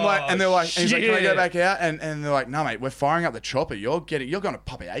blood, and they're like, and he's like, "Can I go shit." back out?" And they're like, "No, mate, we're firing up the chopper. You're going to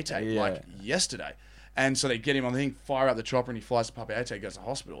Papeete Yeah. yesterday." And so they get him on the thing, fire up the chopper, and he flies to Papeete, goes to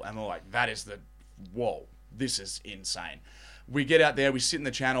hospital, and we're like, "That is whoa, this is insane." We get out there, we sit in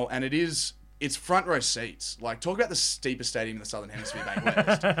the channel, and it's front row seats. Like, talk about the steepest stadium in the Southern Hemisphere, Bank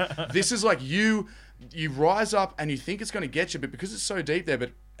West. This is like you rise up and you think it's going to get you, but because it's so deep there,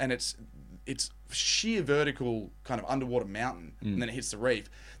 and it's sheer vertical kind of underwater mountain, and then it hits the reef.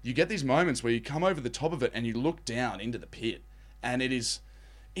 You get these moments where you come over the top of it and you look down into the pit, and it is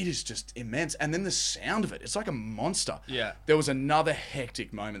just immense. And then the sound of it, it's like a monster. Yeah. There was another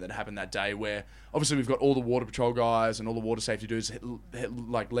hectic moment that happened that day where obviously we've got all the water patrol guys and all the water safety dudes,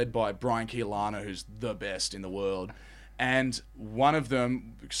 led by Brian Keelana, who's the best in the world. And one of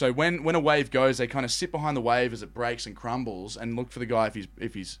them, so when a wave goes, they kind of sit behind the wave as it breaks and crumbles and look for the guy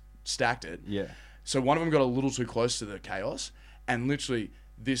if he's stacked it. Yeah. So one of them got a little too close to the chaos, and literally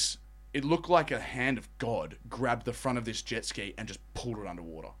it looked like a hand of God grabbed the front of this jet ski and just pulled it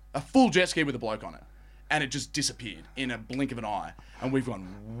underwater. A full jet ski with a bloke on it. And it just disappeared in a blink of an eye. And we've gone,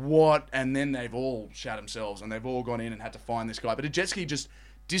 what? And then they've all shat themselves, and they've all gone in and had to find this guy. But a jet ski just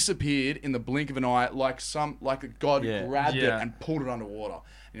disappeared in the blink of an eye, like a God grabbed it and pulled it underwater. And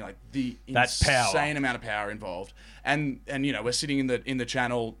you're like, the That's power. insane amount of power involved. And we're sitting in the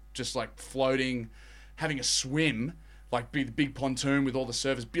channel, just like floating, having a swim, like big pontoon with all the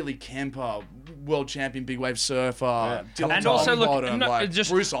surfers. Billy Kemper, world champion big wave surfer. Dylan And also, look, Tolbottom,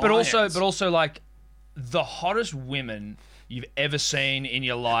 Bruce but Irons. also like the hottest women you've ever seen in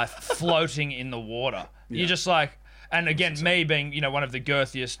your life floating in the water. You're just like, and again, me being one of the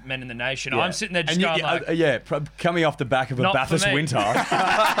girthiest men in the nation, I'm sitting there just going like, coming off the back of a Not for Bathurst me. winter.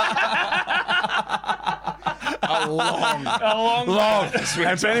 long. Long.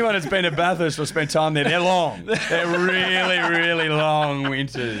 And for anyone that's been to Bathurst or spent time there, they're long. They're really, really long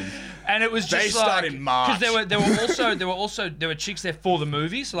winters. And it was just They start in March. because there were chicks there for the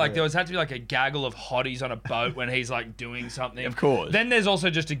movie, so like there had to be like a gaggle of hotties on a boat when he's like doing something. Of course. Then there's also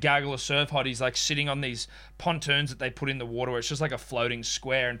just a gaggle of surf hotties like sitting on these pontoons that they put in the water where it's just like a floating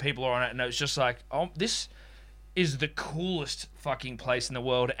square and people are on it, and it's just like, oh, this is the coolest fucking place in the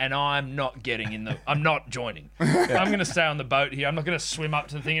world, and I'm not I'm not joining. I'm going to stay on the boat here. I'm not going to swim up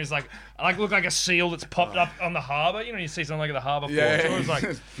to the thing. It's like, I look like a seal that's popped up on the harbour. You see something like at the harbour floor. Yeah. So it was like,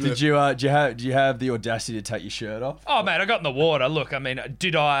 Did you have the audacity to take your shirt off? oh man, I got in the water. Look, I mean,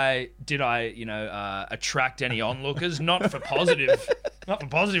 did I attract any onlookers? Not for positive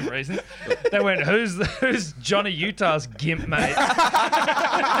reasons. They went, who's Johnny Utah's gimp, mate?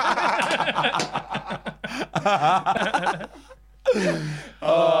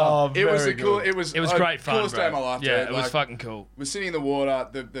 Oh, It was very a cool. good. It was Great fun, Coolest bro. day of my life. Yeah, dude. it was fucking cool. We're sitting in the water.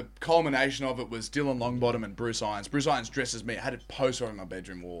 The culmination of it was Dylan Longbottom and Bruce Irons. Bruce Irons dressed as me. I had a poster on my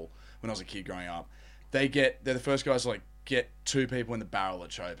bedroom wall when I was a kid growing up. They're the first guys to get 2 people in the barrel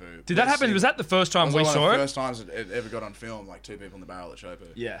at Chopu. Did that happen? Was that the first time we one saw of the it? first times it ever got on film, 2 people in the barrel at Chopu.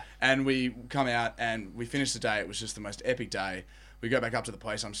 Yeah. And we come out and we finished the day. It was just the most epic day. We go back up to the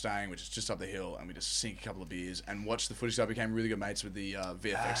place I'm staying, which is just up the hill, and we just sink a couple of beers and watch the footage. So I became really good mates with the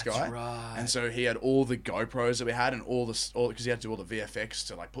VFX guy. right. And so he had all the GoPros that we had and all because he had to do all the VFX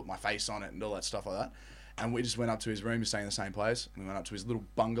to put my face on it and all that stuff like that. And we just went up to his room. He's staying in the same place. And we went up to his little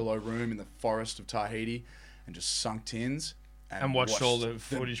bungalow room in the forest of Tahiti and just sunk tins. And watched all the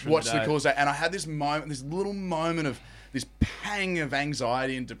footage from the Watched the day. coolest day. And I had this little moment of this pang of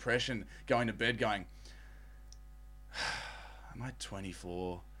anxiety and depression going to bed going, am I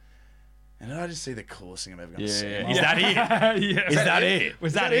 24? And did I just see the coolest thing I've ever gone to see? Is that it? Yeah. Is that it?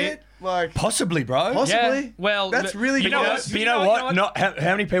 Was that it? Like, Possibly, bro. possibly. Yeah. Well, that's really you cool. know what? But you know what? Not how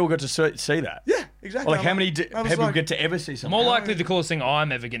many people got to see that? Yeah, exactly. Or like how many I was people like- get to ever see something? More likely the coolest thing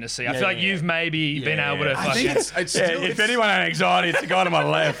I'm ever going to see. I feel like yeah. you've maybe been Yeah, able to. yeah. I think it's Yeah, still, if it's, anyone had anxiety, it's the guy to my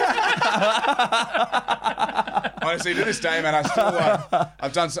left. honestly, to this day, man,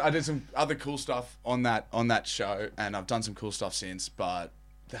 I did some other cool stuff on that show, and I've done some cool stuff since, but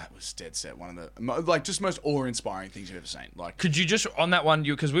that was dead set one of the just most awe-inspiring things you've ever seen. Like, Could you just on that one?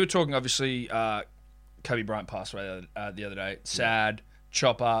 Because we were talking, obviously, Kobe Bryant passed away the other day. Sad,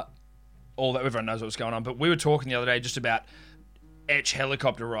 Chopper, all that. Everyone knows what was going on. But we were talking the other day just about Etch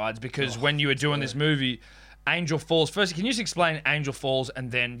helicopter rides because when you were doing this movie, Angel Falls. First, can you just explain Angel Falls and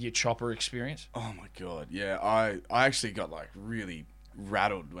then your Chopper experience? oh my god, yeah, I actually got like really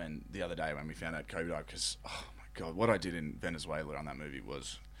rattled the other day when we found out Kobe died, because oh my god, what I did in Venezuela on that movie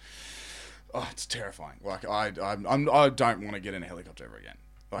was, it's terrifying. Like I don't want to get in a helicopter ever again.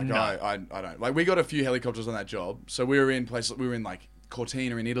 Like No. I don't. Like we got a few helicopters on that job, so we were in like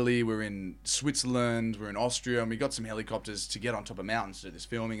Cortina in Italy, we were in Switzerland, we were in Austria, and we got some helicopters to get on top of mountains to do this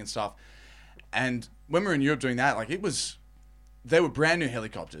filming and stuff. And when we were in Europe doing that, like they were brand new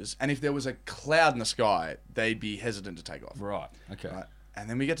helicopters, and if there was a cloud in the sky, they'd be hesitant to take off. Right. Okay. Right? And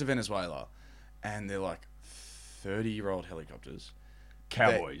then we get to Venezuela, and they're like 30-year-old helicopters.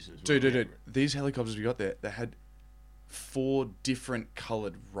 Cowboys. Dude. These helicopters we got there, they had 4 different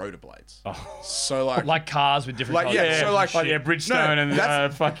coloured rotor blades. Oh. So like Cars with different Like, colours. yeah, so like Bridgestone and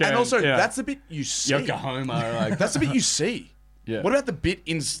that's- fucking and also yeah. that's the bit you see. Yokohama. Like, That's the bit you see. Yeah. What about the bit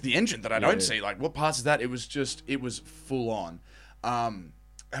in the engine that I don't yeah. see? Like, what parts is that? It was full on.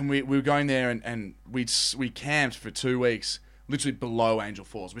 And we were going there and we camped for 2 weeks, literally below Angel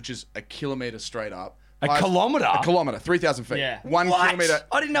Falls, which is a kilometre straight up. A kilometre? A kilometre, 3,000 feet. Yeah. 1 What? kilometre.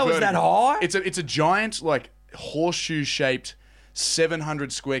 I didn't know it was that vertical. high. It's a giant, like, horseshoe-shaped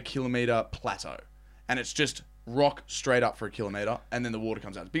 700 square kilometre plateau. And it's just rock straight up for a kilometre, and then the water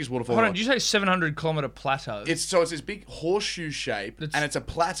comes out. It's the biggest waterfall. Hold on, did you say 700 kilometre plateau? It's this big horseshoe shape, and it's a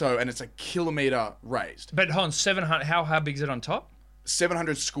plateau, and it's a kilometre raised. But hold on, 700. How big is it on top?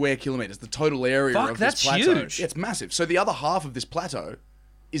 700 square kilometres, the total area Fuck, of that's this plateau. huge. Yeah, it's massive. So the other half of this plateau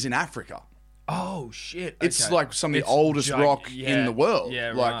is in Africa. Oh shit! It's Okay. like some of the It's oldest rock yeah, in the world.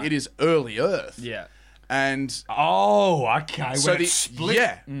 Yeah, like right. it is early Earth. Yeah. And oh, okay. so When it split.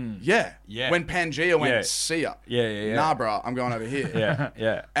 yeah. When Pangea went, Yeah. see ya. Yeah. Nah, bruh, I'm going over here.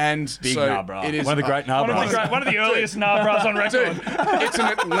 Yeah. And Big so Nabra. it is One of the great Nabras. One of the earliest Nabras on record. Dude, it's an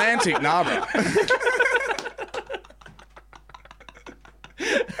Atlantic Nabra.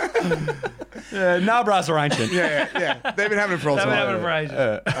 Nabras are ancient. yeah. They've been having it for all They've been time. having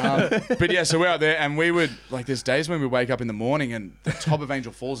it for ages. But yeah, so we're out there, and we would like there's days when we wake up in the morning and the top of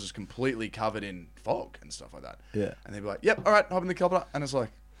Angel Falls is completely covered in fog and stuff like that. Yeah. And they'd be like, "Yep, all right, hop in the helicopter," and it's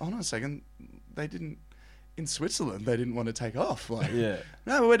like, "Hold on a second, they didn't in Switzerland. They didn't want to take off." Like, Yeah.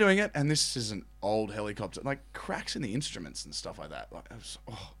 no, we're doing it, and this is an old helicopter, like cracks in the instruments and stuff like that. Like, it was,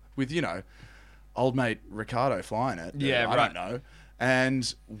 with old mate Ricardo flying it. Yeah, I right. don't know.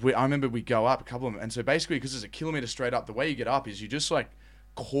 And I remember we go up a couple of them. And so basically, because it's a kilometre straight up, the way you get up is you just like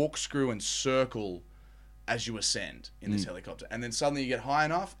corkscrew and circle as you ascend in this helicopter. And then suddenly you get high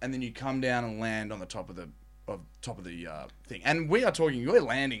enough and then you come down and land on the top of the thing. And we're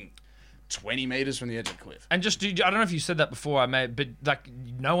landing 20 metres from the edge of the cliff. And just, I don't know if you said that before, but like,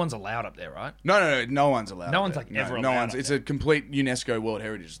 no one's allowed up there, right? No one's allowed. No up one's, there. like, ever no allowed one's. up It's a complete UNESCO World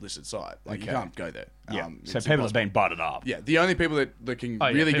Heritage listed site. Like you Okay. can't go there. Yeah. So it's people have impossible. been butted up. Yeah, the only people that can Oh,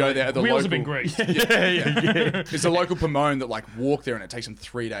 yeah, really people- go there are the wheels local. have been greased. It's a local Pomone that like walk there, and it takes them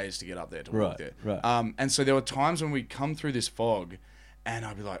 3 days to get up there to walk there. Right. And so there were times when we come through this fog, and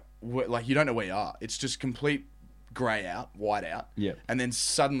I'd be like, you don't know where you are. It's just complete grey out, white out. Yeah. And then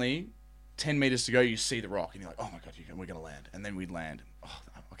suddenly, 10 meters to go, you see the rock, and you're like, oh my god, we're gonna land. And then we'd land. Oh,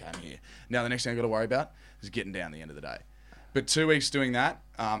 okay, I'm here. Now the next thing I got to worry about is getting down the end of the day. But 2 weeks doing that,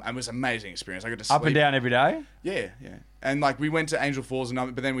 and it was an amazing experience. I got to sleep. Up and down every day. Yeah. And like we went to Angel Falls,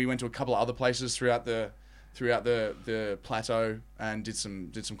 but then we went to a couple of other places throughout the plateau and did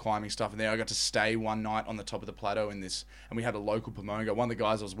some climbing stuff. And there I got to stay one night on the top of the plateau and we had a local Pomonga. One of the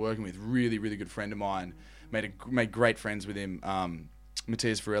guys I was working with, really really good friend of mine, made great friends with him.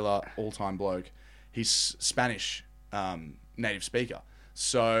 Matias Varela, all-time bloke. He's Spanish native speaker.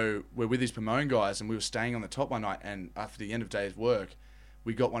 So we're with these Pomone guys, and we were staying on the top one night, and after the end of day's work,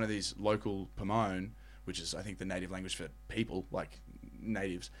 we got one of these local Pomone, which is, I think, the native language for people, like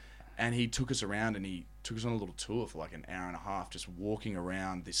natives, And he took us around, and he took us on a little tour for like an hour and a half, just walking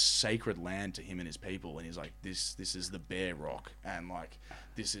around this sacred land to him and his people. And he's like, this is the Bear Rock, and like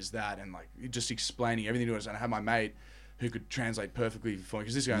this is that, and like just explaining everything to us. And I had my mate who could translate perfectly for me,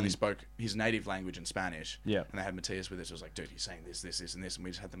 because this guy only spoke his native language in Spanish. Yeah. And they had Matthias with us. I was like, dude, he's saying this, and this, and we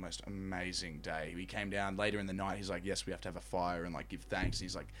just had the most amazing day. He came down later in the night. He's like, yes, we have to have a fire and like give thanks. And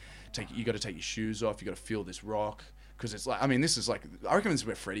he's like, you got to take your shoes off. You got to feel this rock, because it's like, I mean, this is like, I reckon this is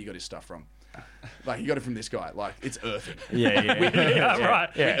where Freddie got his stuff from. Like, he got it from this guy. Like, it's earthy. Right.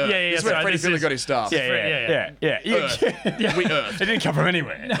 Yeah. This is where Freddie Filler got his stuff. Yeah. We earth. It didn't come from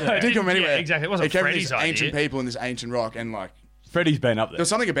anywhere. It didn't come anywhere. Yeah, exactly. It wasn't came from Freddie's these idea. ancient people in this ancient rock, and like, Freddie's been up there there. was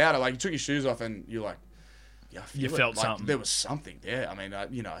something about it. Like, you took your shoes off, and you're like, yeah, I feel You it. felt Like, something. There was something there. I mean,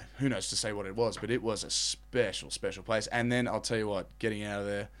 you know, who knows to say what it was, but it was a special place. And then I'll tell you what, getting out of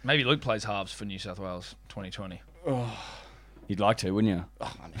there, Maybe Luke plays halves for New South Wales 2020. You'd like to, wouldn't you?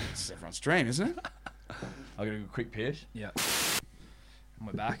 oh, I mean, it's everyone's dream, isn't it? I'll get a quick piss. Yeah. And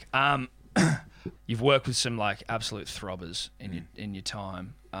we're back. You've worked with some like absolute throbbers in your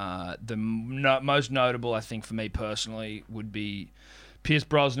time. The most notable, I think, for me personally, would be Pierce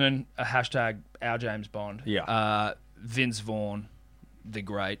Brosnan, hashtag our James Bond. Yeah. Vince Vaughn, the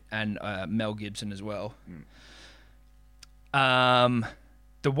great, and Mel Gibson as well.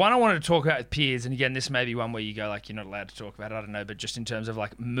 The one I wanted to talk about with Piers, and again, this may be one where you go like you're not allowed to talk about it, I don't know, but just in terms of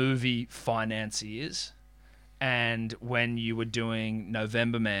like movie financiers, and when you were doing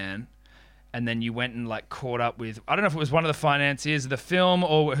November Man, and then you went and like caught up with, I don't know if it was one of the financiers of the film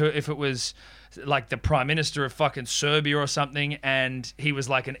or if it was like the Prime Minister of fucking Serbia or something, and he was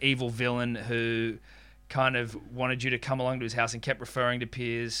like an evil villain who kind of wanted you to come along to his house and kept referring to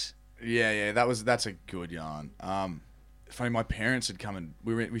Piers. Yeah, that's a good yarn. Funny, my parents had come and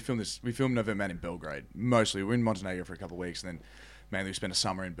we filmed November Man in Belgrade. Mostly, we were in Montenegro for a couple of weeks, and then mainly we spent a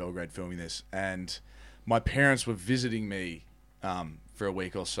summer in Belgrade filming this. And my parents were visiting me for a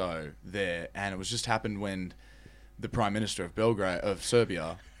week or so there, and it was just happened when the Prime Minister of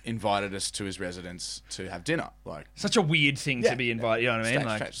Serbia invited us to his residence to have dinner. Like, Such a weird thing to be invited. You know what I mean?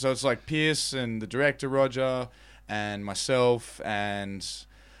 strange. So it's like Pierce and the director Roger and myself and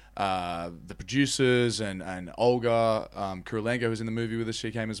the producers and Olga Kurylenko, who's in the movie with us, she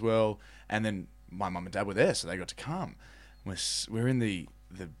came as well, and then my mum and dad were there, so they got to come. We're in the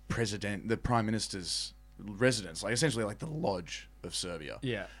Prime Minister's residence, like essentially like the lodge of Serbia,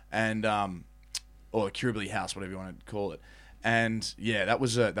 and or the Kiribati House, whatever you want to call it. And yeah, that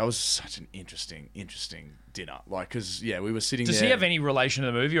was such an interesting dinner. Like, because we were sitting. Does there. he have any relation to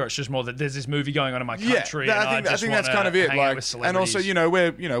the movie, or it's just more that there's this movie going on in my country? And I think that's kind of it. Like, and also,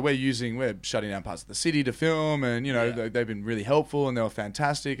 we're shutting down parts of the city to film, and they've been really helpful, and they were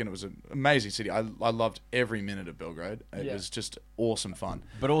fantastic, and it was an amazing city. I loved every minute of Belgrade. It was just awesome fun.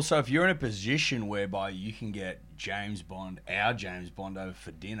 But also, if you're in a position whereby you can get James Bond, our James Bond, over for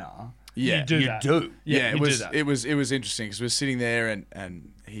dinner. Yeah, you do. Yeah, it was interesting because we were sitting there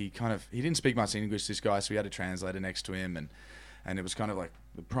and he didn't speak much English, this guy, so we had a translator next to him, and it was kind of like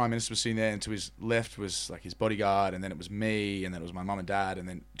the Prime Minister was sitting there, and to his left was like his bodyguard, and then it was me, and then it was my mum and dad, and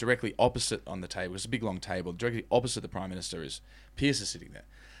then directly opposite on the table, it was a big long table, directly opposite the Prime Minister is Pierce is sitting there,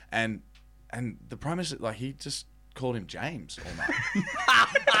 and the Prime Minister, like, he just called him James all night.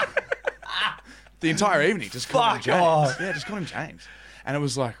 The entire evening, just called him James. Off. Yeah, just called him James. And it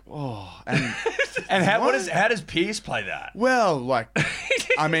was like, oh. And how does Pierce play that? Well, like,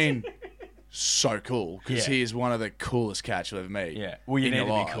 I mean, so cool, because Yeah. he is one of the coolest cats you'll ever meet. Yeah. Well, you in need your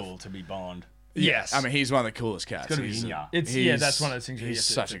to be life. cool to be Bond. Yes. I mean, he's one of the coolest cats. It's gotta be He's in ya. That's one of those things. He's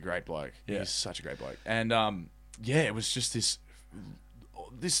such a great bloke. Yeah. He's such a great bloke. And it was just this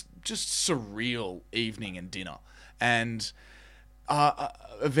just surreal evening and dinner. And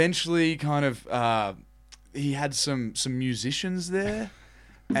eventually, kind of, he had some musicians there,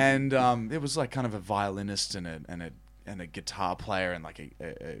 and it was like kind of a violinist and a guitar player and like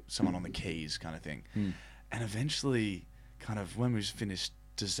someone on the keys kind of thing. And eventually, kind of when we finished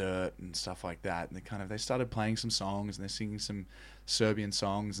dessert and stuff like that, and they started playing some songs and they're singing some Serbian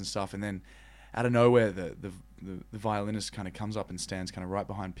songs and stuff, and then out of nowhere the violinist kind of comes up and stands kind of right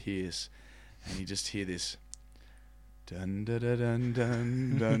behind Pierce, and you just hear this dun dun dun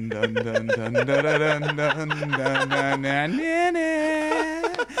dun dun dun dun dun dun dun dun dun,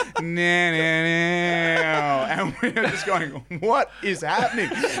 and we're just going, what is happening?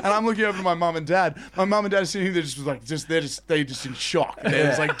 And I'm looking over to my mum and dad. My mum and dad are sitting there they're just in shock.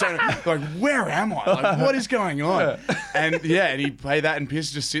 They're just like, where am I? Like, what is going on? And he played that, and Pierce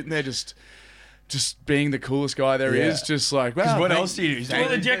is just sitting there just just being the coolest guy there is. Yeah. Just like, Because wow. what thank- else do you do? Well,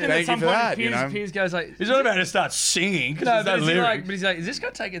 the Jack at Thank some you for point, that, you know. Piers goes like, He's not about to start singing. no, No, but he's like, is this guy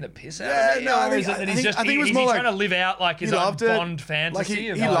taking the piss out Yeah, of me? no, I Or think- is it that I he's think- just, I think it was is more he like- trying to live out like his he own loved it. Bond fantasy? Like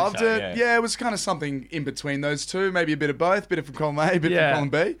of he like- loved so, it. yeah. It was kind of something in between those two, maybe a bit of both, bit from column A, bit Yeah. from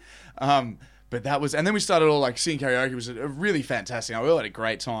column B. But that was, and then we started all like singing karaoke. It was a really fantastic. We all had a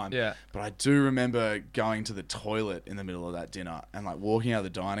great time. Yeah. But I do remember going to the toilet in the middle of that dinner and like walking out of the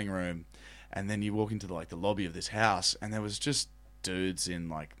dining room, and then you walk into the lobby of this house, and there was just dudes in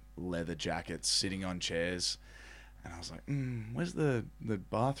like leather jackets sitting on chairs. And I was like, where's the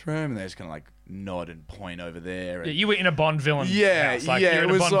bathroom? And they just kind of like nod and point over there. And Yeah, you were in a Bond villain yeah, house. Like, yeah. you're It in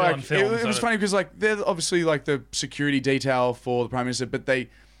a was Bond like villain film. it was funny because like they're obviously like the security detail for the Prime Minister, but they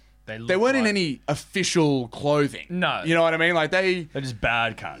weren't in any official clothing. No. You know what I mean? Like They're just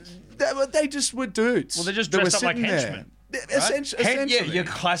bad cunts. they just were dudes. Well, they're just that were dressed up like sitting there. henchmen, Essentially. Yeah, your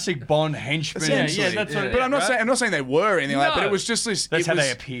classic Bond henchman. Essentially. Yeah, that's what it But is, I'm not right? saying they were anything like that, but No. it was just this. That's it how was,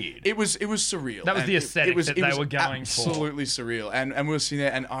 they appeared. It was surreal. That was And the aesthetic that they was were going for. absolutely surreal. And we were sitting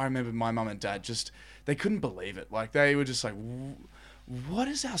there, and I remember my mum and dad just they couldn't believe it. Like they were just like, what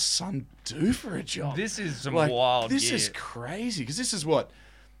does our son do for a job? This is some Like, wild This gear. is crazy because this is what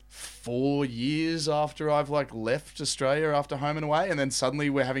 4 years after I've like left Australia after Home and Away, and then suddenly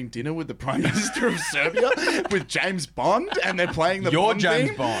we're having dinner with the Prime Minister of Serbia with James Bond, and they're playing the Your Bond James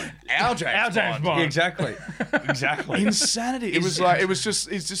theme. Bond. Our James Bond. Bond. Yeah, exactly. Exactly. Insanity. It's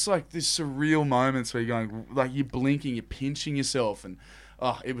just like these surreal moments where you're going, like you're blinking, you're pinching yourself, and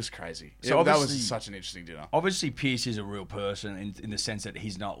it was crazy. So That was obviously- such an interesting dinner. Obviously, Pierce is a real person in the sense that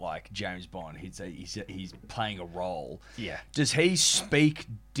he's not like James Bond. He's playing a role. Yeah. Does he speak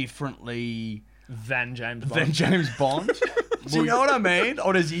differently Than James Bond. than James Bond? Do you know what I mean?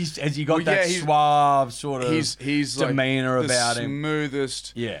 Or has he got Well, that yeah, he's- suave sort of He's demeanor like the about him?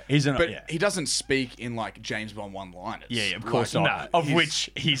 smoothest. Yeah, he's an. But yeah. he doesn't speak in like James Bond one-liners. Yeah, of course Like, not. no, Of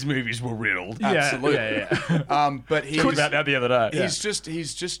which his movies were riddled. Yeah, Absolutely. yeah. But he's Talked about that the other day.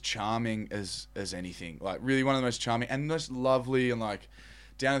 he's just charming as anything. Like really one of the most charming and most lovely and like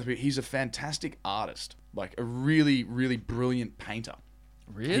down to the he's a fantastic artist. Like a really, really brilliant painter.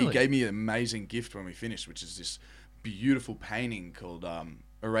 Really? He gave me an amazing gift when we finished, which is this beautiful painting called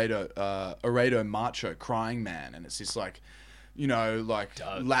Oredo Macho, Crying Man, and it's this like, you know, like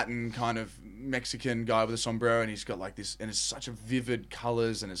Latin kind of Mexican guy with a sombrero, and he's got like this, and it's such a vivid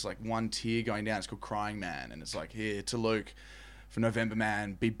colors, and it's like one tear going down. It's called Crying Man, and it's like here to Luke for November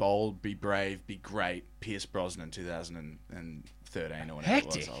Man, be bold, be brave, be great. Pierce Brosnan, 2013 or whatever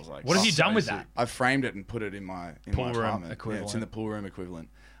Hectic. it was. I was like, What have you done with so that? I framed it and put it in my Pool room apartment. Yeah, equivalent. it's in the pool room equivalent.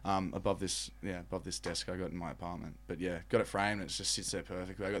 Above this desk I got in my apartment. But yeah, got it framed and it just sits there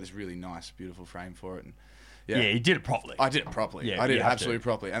perfectly. I got this really nice, beautiful frame for it, and Yeah, he did it properly. I did it properly. Yeah, I did you it have absolutely to.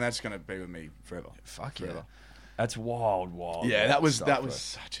 properly, and that's gonna be with me forever. Fuck forever. yeah. That's wild. Yeah, wild that was stuff,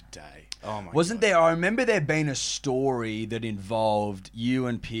 such a day. Oh my. Wasn't God. there? I remember there being a story that involved you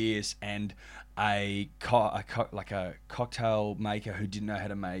and Pierce and a cocktail maker who didn't know how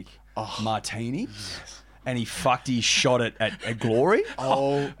to make martini, and he fucked his shot at Glory.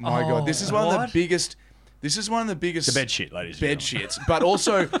 Oh my God! This is one of What? the biggest. This is one of the biggest. The bed shit, ladies. Bed shits, but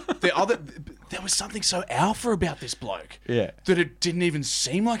also there was something so alpha about this bloke. Yeah. That it didn't even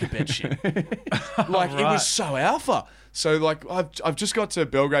seem like a bed shit. Like it was so alpha. So like I've just got to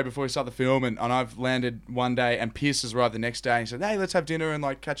Belgrade before we start the film, and I've landed one day, and Pierce has arrived the next day, and he said, "Hey, let's have dinner and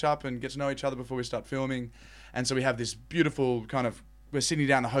like catch up and get to know each other before we start filming." And so we have this beautiful kind of we're sitting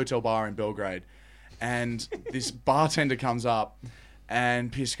down the hotel bar in Belgrade, and this bartender comes up.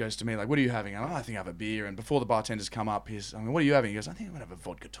 And Pierce goes to me like, "What are you having?" I'm like, I think I have a beer. And before the bartenders come up, Pierce, "What are you having?" He goes, "I think I'm gonna have a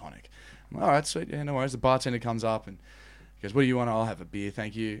vodka tonic." I'm like, "All right, sweet, yeah, no worries." The bartender comes up and he goes, "What do you want?" "I'll have a beer,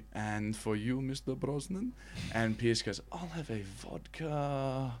 thank you." "And for you, Mr. Brosnan?" And Pierce goes, "I'll have a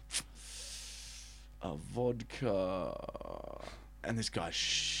vodka." And this guy's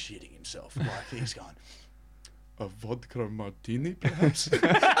shitting himself. Like he's going, "A vodka martini, perhaps?"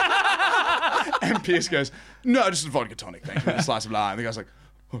 And Pierce goes, "No, just a vodka tonic, thank you." And a slice of lime. And the guy's like,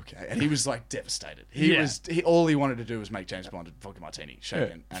 "Okay." And he was like devastated. All he wanted to do was make James Bond a vodka martini,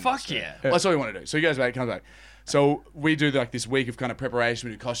 shaken. And Fuck yeah. That's all he wanted to do. So he goes back, comes back. So we do like this week of kind of preparation.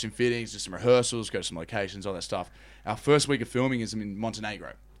 We do costume fittings, do some rehearsals, go to some locations, all that stuff. Our first week of filming is in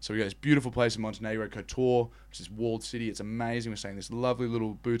Montenegro. So we got this beautiful place in Montenegro, Kotor, which is this walled city. It's amazing. We're staying in this lovely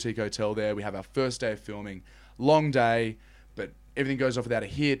little boutique hotel there. We have our first day of filming. Long day, but everything goes off without a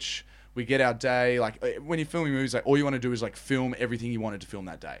hitch. We get our day. Like when you're filming movies, like all you want to do is like film everything you wanted to film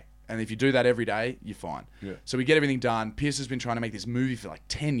that day. And if you do that every day, you're fine. Yeah. So we get everything done. Pierce has been trying to make this movie for like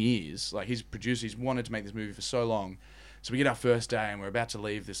 10 years. Like he's wanted to make this movie for so long. So we get our first day and we're about to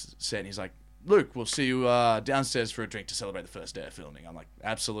leave this set and he's like, Luke, we'll see you downstairs for a drink to celebrate the first day of filming. I'm like,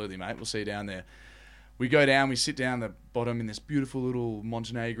 absolutely, mate. We'll see you down there. We go down, we sit down the bottom in this beautiful little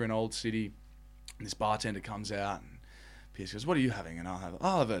Montenegrin old city. And this bartender comes out and Pierce goes, what are you having? And I think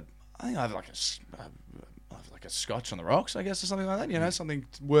I have like a scotch on the rocks, I guess, or something like that. You know, something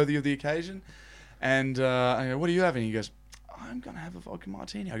worthy of the occasion. And I go, what are you having? He goes, I'm going to have a vodka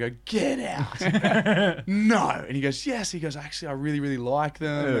martini. I go, get out. No. And he goes, yes. He goes, actually, I really, really like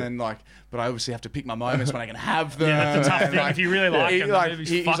them. And like, but I obviously have to pick my moments when I can have them. Yeah, that's a tough thing. Like, if you really like them, the movie's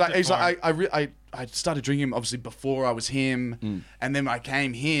he's fucked like, I started drinking him obviously before I was him, and then I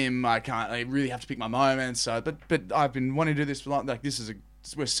came him. I really have to pick my moments. So, but I've been wanting to do this for long. Like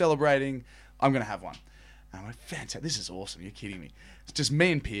we're celebrating. I'm gonna have one. And I'm like, fantastic. This is awesome. You're kidding me. It's just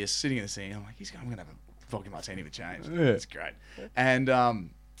me and Pierce sitting in the scene. I'm like, I'm gonna have a vodka martini with James. It's great. And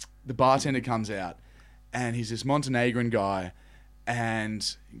the bartender comes out, and he's this Montenegrin guy. And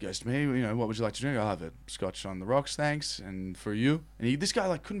he goes to me, you know, what would you like to drink? I'll have a scotch on the rocks, thanks. And for you? And this guy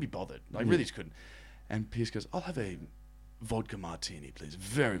like couldn't be bothered, like really just couldn't. And Pierce goes, I'll have a vodka martini, please.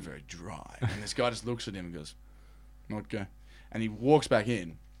 Very, very dry. And this guy just looks at him and goes, vodka. And he walks back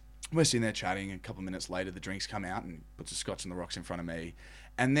in. We're sitting there chatting. A couple of minutes later, the drinks come out and puts a scotch on the rocks in front of me.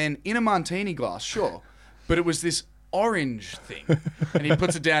 And then in a martini glass, sure, but it was this orange thing. And he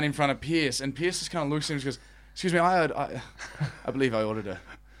puts it down in front of Pierce. And Pierce just kind of looks at him and goes, excuse me, I believe I ordered a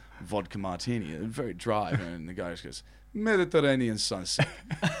vodka martini, very dry. And the guy just goes, Mediterranean sunset.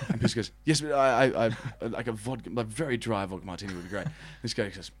 And Pierce goes, yes, but I like a vodka, like very dry vodka martini would be great. This guy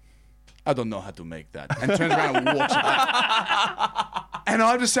goes, I don't know how to make that. And turns around and walks away. And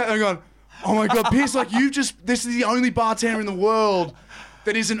I just sat there going, oh my God, Pierce, like this is the only bartender in the world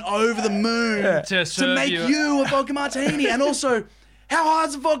that isn't over the moon to make you a vodka martini. And also, how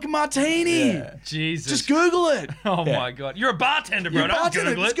hard's a vodka martini? Yeah. Jesus. Just Google it. Oh my God. You're a bartender, bro. Don't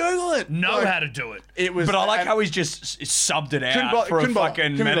Google Just it. Google it. Know how to do it. It was. But I like how he's just subbed it out for a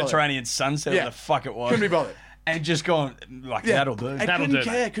fucking Mediterranean sunset. Yeah. What the fuck it was. Couldn't be bothered. And just gone like that'll do. I That'll couldn't do,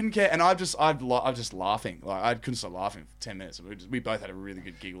 care, couldn't care. And I was just laughing. Like I couldn't stop laughing for 10 minutes. We both had a really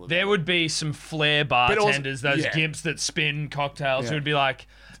good giggle. There would be some flair bartenders, those yeah. gimps that spin cocktails, who would be like,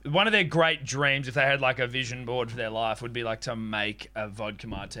 one of their great dreams, if they had like a vision board for their life, would be like to make a vodka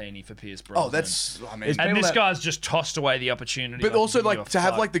martini for Pierce Brosnan. Oh, that's. I mean, And this guy's just tossed away the opportunity. but also didn't like give to a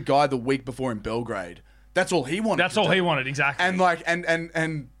have fuck. like the guy the week before in Belgrade. That's all he wanted. That's to all do. he wanted, exactly. And like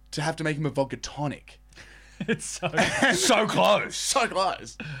and to have to make him a vodka tonic. it's so. So close. So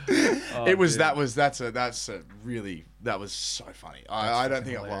close. That was so funny. I don't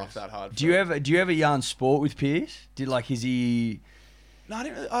think I've laughed that hard. Do you ever yarn sport with Pierce? Is he? No, I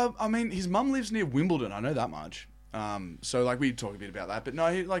didn't really, I mean, his mum lives near Wimbledon. I know that much. So like we talk a bit about that, but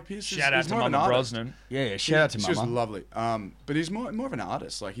no, he like Pierce. Shout out he's to more of an Mama artist. Brosnan. Yeah, shout out to She was Mama. lovely. But he's more of an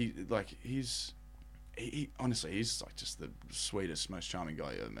artist. He honestly, he's like just the sweetest, most charming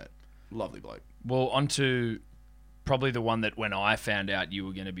guy you ever met. Lovely bloke. Well, onto probably the one that when I found out you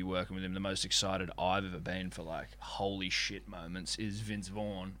were going to be working with him, the most excited I've ever been for like holy shit moments is Vince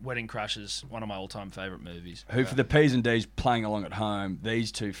Vaughn. Wedding Crashers, one of my all-time favourite movies. Who for the P's and D's playing along at home,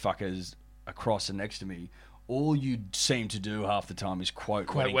 these two fuckers across and next to me, all you seem to do half the time is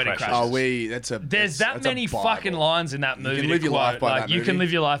quote Wedding Wedding Crashers. Crashers. There's that many fucking lines in that movie. can live your life by that You can movie.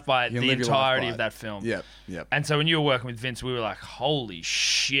 live your life by it, You can the live your life entirety by of it. that film. Yep. And so when you were working with Vince, we were like, holy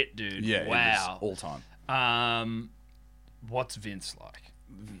shit, dude. Yeah. Wow. It was all time. What's Vince like?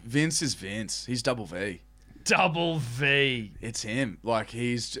 Vince is Vince. He's double V. Double V. It's him. Like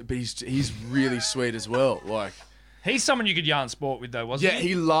he's really sweet as well. Like. He's someone you could yarn sport with, though, wasn't Yeah, he?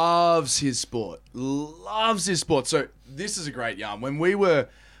 he loves his sport. Loves his sport. So this is a great yarn. When we were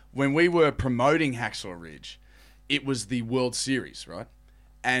promoting Hacksaw Ridge, it was the World Series, right?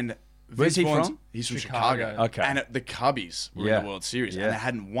 And Where's he Vaughn's- from? He's from Chicago. Chicago. Okay. And the Cubbies were Yeah. in the World Series, Yeah. and they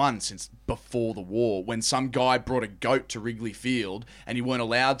hadn't won since before the war. When some guy brought a goat to Wrigley Field, and he weren't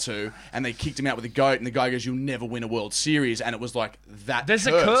allowed to, and they kicked him out with a goat, and the guy goes, "You'll never win a World Series," and it was like that. There's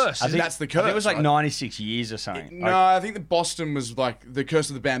a curse. I think That's the curse. I think it was like right? 96 years or something. No, I think the Boston was like the curse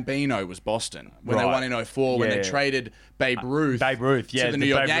of the Bambino was Boston when they Right. won in 04 when Yeah, they yeah. traded Babe Ruth. Babe Ruth, yeah, to the the New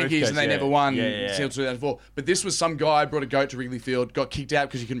York Babe Ruth Yankees, curse, and they yeah. never won Yeah, yeah. until 2004. But this was some guy brought a goat to Wrigley Field, got kicked out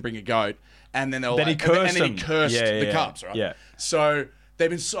because he couldn't bring a goat, and then they were Then like, he cursed and then he them. cursed Yeah, the yeah, Cubs, right? yeah. So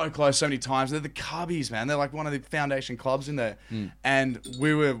they've been so close so many times. They're the Cubbies, man. They're like one of the foundation clubs in there. And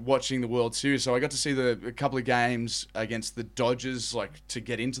we were watching the World Series, so I got to see a couple of games against the Dodgers, like to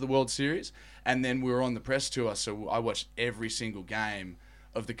get into the World Series. And then we were on the press tour, so I watched every single game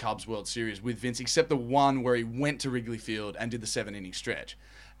of the Cubs World Series with Vince, except the one where he went to Wrigley Field and did the 7-inning stretch.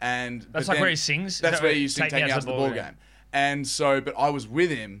 And That's like where he sings? Is That's that where where you sing "Take Me Out to the Ball Game." And so, but I was with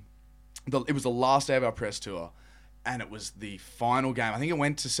him, it was the last day of our press tour, and it was the final game. I think it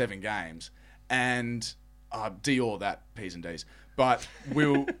went to 7 games, and Dior that P's and D's. But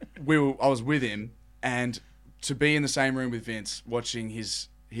I was with him, and to be in the same room with Vince, watching his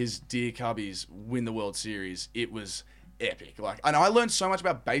dear Cubbies win the World Series, it was epic. And I learned so much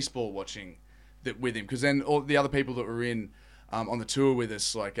about baseball watching that with him, because then all the other people that were in on the tour with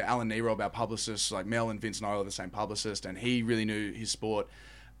us, like Alan Nerob, our publicist, like Mel and Vince and I are the same publicist, and he really knew his sport.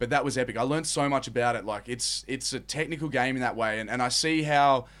 But that was epic. I learned so much about it. Like it's a technical game in that way, and I see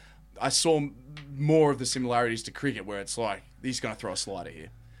how I saw more of the similarities to cricket, where it's like he's going to throw a slider here.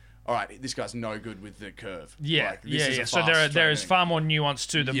 All right, this guy's no good with the curve. Yeah, Like, this is a So fast there is thing. far more nuance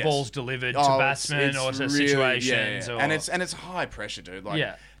to the Yes. balls delivered to Oh, batsmen or to really- situations. yeah. Or, And it's high pressure, dude.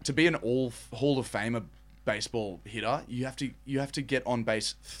 Like to be an all Hall of Famer baseball hitter, you have to get on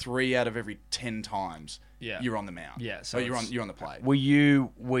base 3 out of every 10 times. Yeah. You're on the mound. Yeah, so So you're it's- on the plate. Were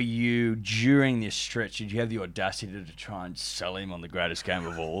you during this stretch? Did you have the audacity to try and sell him on the greatest game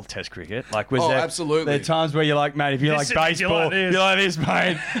of all, Test cricket? Like, was Oh, there absolutely. There are times where you're like, mate, if you like This is- you baseball, like this. you like this,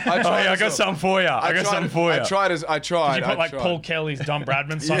 mate. I got something for you. I got something for you. I tried. Did you put like Paul Kelly's Don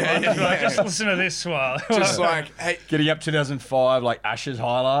Bradman song on? Yeah, Like, yeah. just listen to this while. Just like, hey, Getting up 2005, like Ashes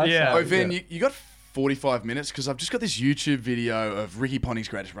highlights. Yeah. Like, oh, Vin, you got 45 minutes because I've just got this YouTube video of Ricky Ponting's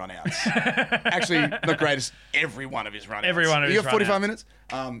greatest runouts. Actually, not greatest, every one of his runouts. Every one of you his got 45 runouts. minutes?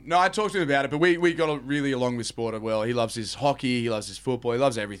 No, I talked to him about it, but we got really along with sport as well. He loves his hockey, he loves his football, he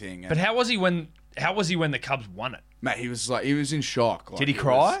loves everything. But how was he when the Cubs won it? Mate, he was in shock. Like, Did he it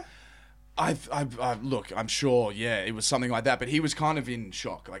cry? was- look, I'm sure, yeah, it was something like that. But he was kind of in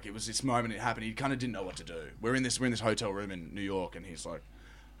shock. Like it was this moment, it happened. He kind of didn't know what to do. We're in this hotel room in New York, and he's like,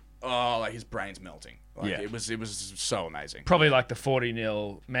 oh, like his brain's melting. Like Yeah. it was so amazing. Probably like the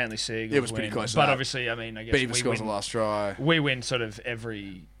 40-0 Manly Seagulls. It was pretty win. close to But that. obviously, I mean, I guess Beaver we scores win. the last try. We win sort of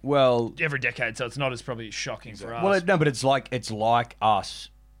every Well, decade, so it's not as probably shocking for us. no, but it's like us,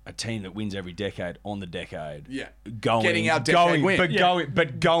 a team that wins every decade on the decade. Yeah. Going, Getting our decade going, win.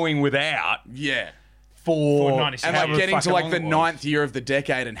 but going without Yeah. for 96. And however like getting to fucking like long the it was. 9th year of the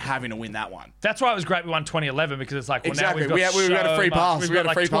decade and having to win that one. That's why it was great we won 2011 because it's like, well, Exactly. now we've got We had a free so pass. much. We had a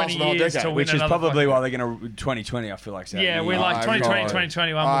We've got free like pass 20 for the whole years decade. to win Which is another probably fucking- why they're going to 2020. I feel like. Yeah, we're like 2020,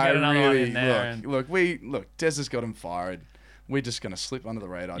 2021. We'll get another one in there. Look, Des has got him fired. We're just going to slip under the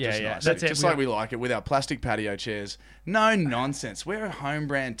radar. Yeah, just yeah, nicely. that's it. Just like we like it with our plastic patio chairs. No nonsense. We're a home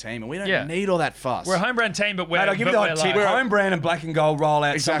brand team and we don't Yeah. need all that fuss. We're a home brand team, but we're Mate, I'll give you the hot tip. like, Home brand and black and gold roll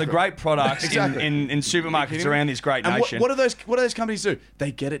out some of Exactly. the great products Exactly. in supermarkets around this great And nation. what do those companies do?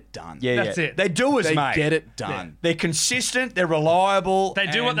 They get it done. yeah, That's yeah. it. They do us, They mate. get it done. They're consistent. They're reliable. They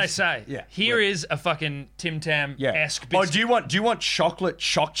do what and- they say. Yeah. Here is a fucking Tim Tam Yeah. esque Oh, biscuit. do you want chocolate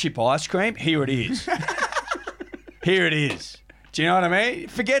choc chip ice cream? Here it is. Here it is. Do you know what I mean?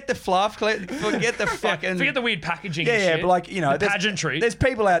 Forget the fluff. Forget the fucking. Forget the weird packaging. Yeah, and yeah, shit. but like, you know, the there's- pageantry. There's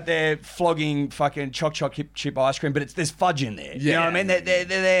people out there flogging fucking choc chip ice cream, but there's fudge in there. You know what I mean?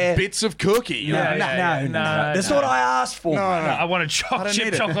 They're Bits of cookie. You Yeah, know? yeah. no. No, That's no. what I asked for. No, mate. no. I want a I don't chip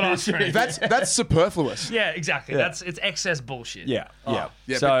need it. chocolate ice cream. That's superfluous. Yeah, exactly. Yeah. It's excess bullshit. Yeah, yeah.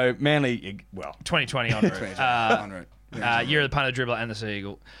 Yeah, So Manly, well, 2020 on route. Year of the punter, dribbler, and the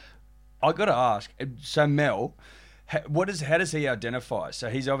seagull. I got to ask. So Mel, how does he identify? So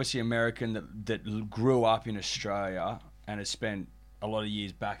he's obviously American that grew up in Australia and has spent a lot of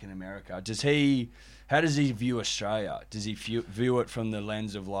years back in America. How does he view Australia? Does he view it from the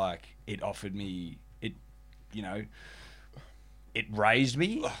lens of like it offered me it, you know, it raised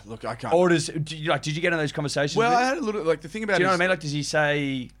me? Look, I can't. Or did you get in those conversations? Well, with I him? had a little like the thing about Do you know his- what I mean? Like, does he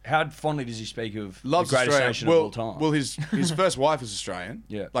say how fondly does he speak of Loves the greatest Australia. nation well, of all time? Well, his first wife is Australian.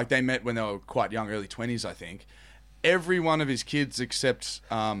 Yeah. Like they met when they were quite young, early 20s, I think. Every one of his kids except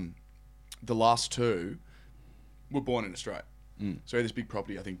the last two were born in Australia. So he had this big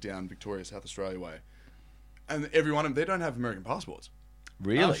property, I think, down Victoria, South Australia way. And every one of them, they don't have American passports.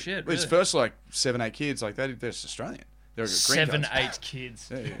 really? Oh shit! His Really? first like 7, 8 kids, like they're just Australian. They're green 7, cards. 8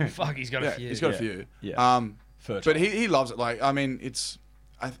 kids. Yeah. Fuck, he's got a Yeah, few. he's got a Yeah. few. Yeah. Fertile. But he loves it. Like, I mean, it's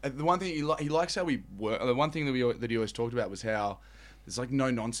the one thing he likes how we work. The one thing that he always talked about was how there's like no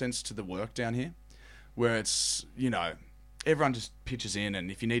nonsense to the work down here, where it's, you know, everyone just pitches in, and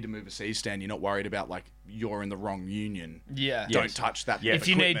if you need to move a C stand, you're not worried about like you're in the wrong union. Yeah. Don't touch that. Yeah. If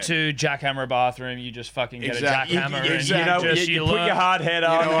you need to jackhammer a bathroom, you just fucking get Exactly. a jackhammer. You- and exactly. You put learn. your hard head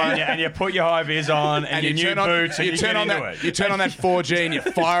on and you put your high vis on and your new turn on, boots and you turn get on into that. it. You turn on that 4G and you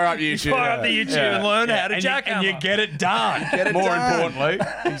fire up YouTube. Fire up the YouTube and learn how to and jackhammer. and you get it done. it More done. importantly.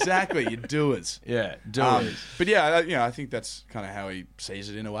 Exactly, you doers. Yeah, do it. But yeah, you know, I think that's kind of how he sees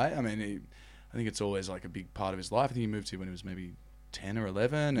it in a way. I mean, I think it's always like a big part of his life. I think he moved here when he was maybe 10 or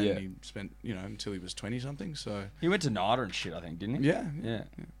 11, and Yeah. he spent, until he was 20 something. So He went to NIDA and shit, I think, didn't he? yeah.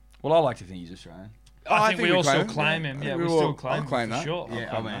 Well, I like to think he's Australian. I think we we all still claim him. claim him. I Yeah, think we we still all- claim I'll him claim for that. sure.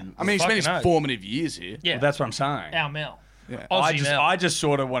 Yeah, I mean, I mean, he spent his Fucking oath. formative years here. Yeah, Well, that's what I'm saying. our Mel. Yeah. Aussie Mel. I just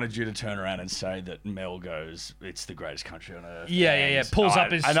sort of wanted you to turn around and say that Mel goes, it's the greatest country on earth. Yeah. And Pulls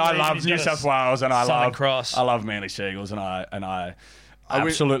up his and I sleeve and love he's New got a South Wales, and I Southern Cross. love Manly Seagulls, and I Are we-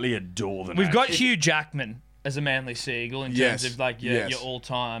 absolutely adore them. We've got Hugh Jackman as a Manly Seagull in Yes, terms of like your yes.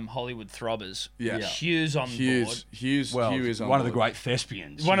 all-time Hollywood throbbers. Yeah. Hugh's on board. Hugh is Hugh on one of the board. great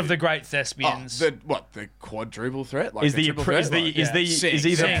thespians. One of the great Oh, thespians. the quadruple threat? Like is the triple is threat? the Like- is the Sing, is he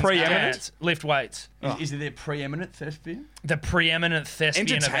the sing, preeminent? Dance, lift weights. Is he the preeminent thespian? The preeminent thespian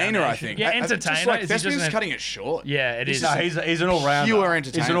entertainer, of our I nation. think. Yeah, Just entertainer. like Is he just thespian's an- cutting it short. Yeah, it is. No, he's an all rounder. Pure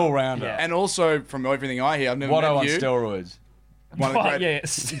entertainer. He's an all rounder. Yeah. And also, from everything I hear, I've never Watto met on you. steroids. One of the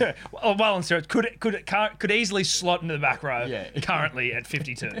great, Well, on steroids. Could easily slot into the back row. Yeah. Currently at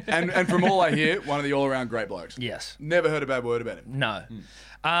 52. and from all I hear, one of the all-around great blokes. Yes. Never heard a bad word about him. No.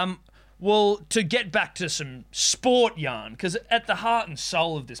 Well, to get back to some sport yarn, because at the heart and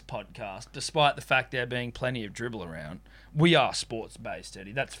soul of this podcast, despite the fact there being plenty of dribble around, we are sports-based,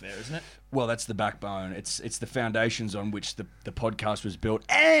 Eddie. That's fair, isn't it? Well, that's the backbone. It's the foundations on which the podcast was built,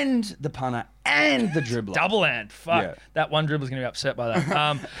 and the punter and the dribbler. Double and. Fuck. Yeah. That one dribbler's going to be upset by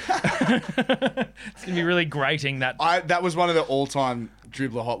that. It's going to be really grating that. That was one of the all-time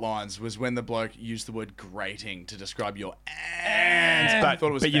dribbler hotlines, was when the bloke used the word grating to describe your and. I thought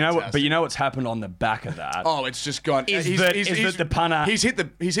it was But you know what? fantastic. But you know what's happened on the back of that? Oh, it's just gone. Is that the punter He's hit the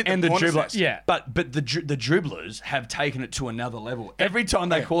and the corner dribbler. cess. Yeah. But the dribblers have taken it to another level. Every time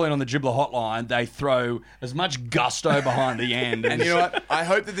they call in on the dribbler hotline, they throw as much gusto behind the end. And you know what? I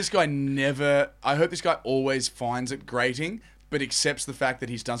hope that this guy always finds it grating, but accepts the fact that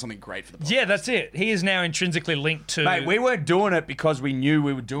he's done something great for the podcast. Yeah, that's it. He is now intrinsically linked to. Mate, we weren't doing it because we knew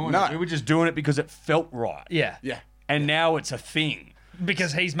we were doing No. it. We were just doing it because it felt right. Yeah. Yeah. And now it's a thing.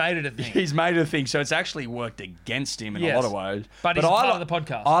 Because he's made it a thing. He's made it a thing, so it's actually worked against him in a Yes. lot of ways. But he's part of the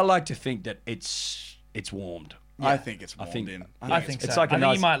podcast. I like to think that it's warmed. I think it's I warmed think- in. I think so. It's like a I think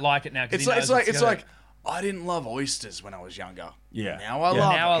nice- he might like it now. 'Cause It's he like knows it's gonna- like I didn't love oysters when I was younger. Yeah. Now I Yeah.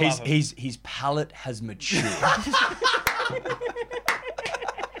 love Now I it. love it. His palate has matured.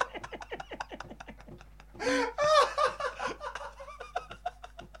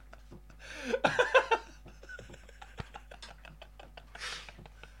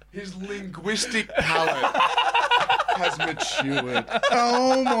 His linguistic palate has matured.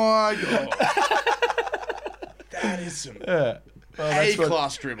 Oh my god. That is some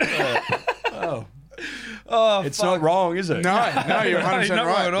A-class dribble. It's not wrong, is it? No, you're 100% not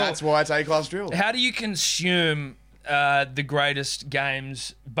wrong right. at all. That's why it's A-class dribble. How do you consume the greatest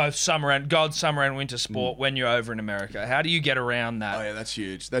games, both summer and winter sport, when you're over in America? How do you get around that? Oh yeah, that's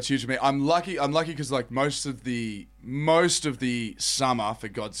huge. That's huge for me. I'm lucky because like most of the summer for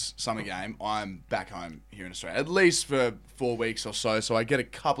God's summer game, I'm back home here in Australia, at least for 4 weeks or so. So I get a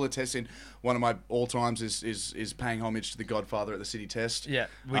couple of tests in. One of my all times is paying homage to the Godfather at the City Test. Yeah,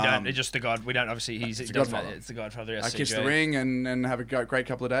 we don't. It's just the God. We don't. Obviously, he's the it doesn't Godfather. matter. It's the Godfather. I kiss SCG. the ring and have a great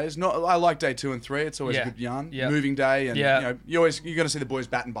couple of days. I like day 2 and 3. It's always Yeah. a good yarn. Yeah. Moving day, and Yeah. you're going to see the boys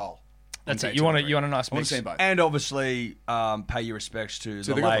bat and bowl. That's on it. day You 2 want and 3. a nice I want mix. to see them both. And obviously, pay your respects to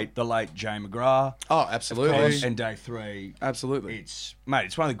the the late Jay McGrath. Oh, absolutely, And day 3, absolutely. it's one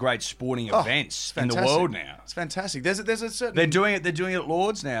of the great sporting events in the fantastic. world now. It's fantastic. There's a certain. They're doing it at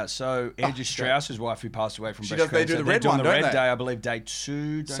Lords now. So Andrew Strauss's wife, who passed away from breast they do cancer, the they're red doing one, the don't Red they? Day, I believe, day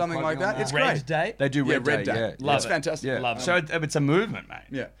 2. Don't Something quote me like on that. It's Red great. Day. They do Red Red Day. Day. Yeah. Love It's it. fantastic. Yeah. Love it. So it's a movement, mate.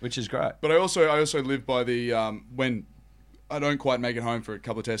 Yeah. Which is great. But I also live by the when I don't quite make it home for a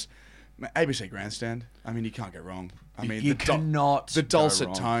couple of tests. ABC Grandstand. I mean, you can't go wrong. I mean, You the cannot the go dulcet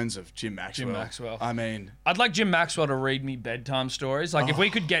wrong. tones of Jim Maxwell. Maxwell. I mean, I'd like Jim Maxwell to read me bedtime stories. Like if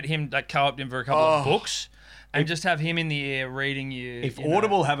we could get him, like co-opt him for a couple of books, and just have him in the ear reading you. If you know.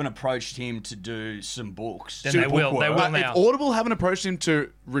 Audible haven't approached him to do some books, Then some they will. book They work, will if now. Audible haven't approached him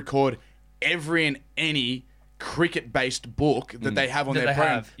to record every and any cricket-based book that they have on That their they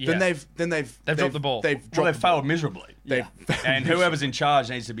program, have, yeah. then they've dropped the ball. They've Well, dropped they've the ball. failed miserably. They've And whoever's in charge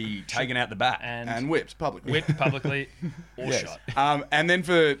needs to be taken out the bat. and whipped publicly. whipped publicly or Yes. shot. And then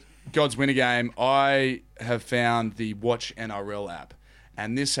for God's Winner Game, I have found the Watch NRL app,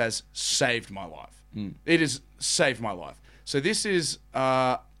 and this has saved my life. It has saved my life. So this is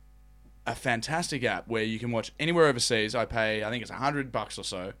a fantastic app where you can watch anywhere overseas. I pay, I think it's $100 or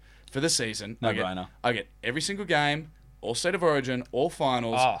so for the season. No-brainer. I get every single game, all state of origin, all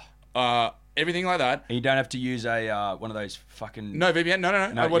finals. everything like that. And you don't have to use a one of those fucking... No VPN. No.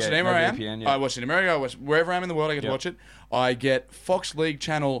 I watch it anywhere I am. VPN, yeah. I watch it in America. I watch wherever I am in the world. I get to watch it. I get Fox League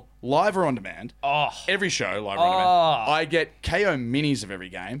channel live or on demand. Oh. Every show live or on demand. I get KO minis of every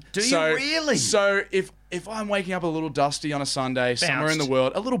game. Do you really? So if I'm waking up a little dusty on a Sunday somewhere in the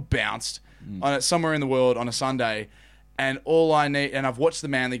world, a little bounced somewhere in the world on a Sunday, and all I need, and I've watched the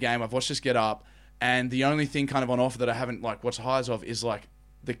Manly game, I've watched this Get Up, and the only thing kind of on offer that I haven't like watched highs of is like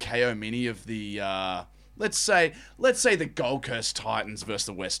the KO mini of the let's say the Gold Coast Titans versus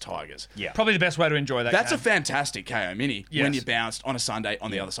the West Tigers. Yeah. Probably the best way to enjoy that. That's game. a fantastic KO mini Yes. when you're bounced on a Sunday on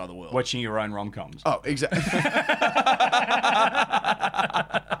the other side of the world. Watching your own rom-coms. Oh, exactly.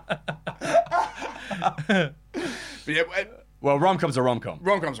 But yeah, Well, rom-coms are rom-com.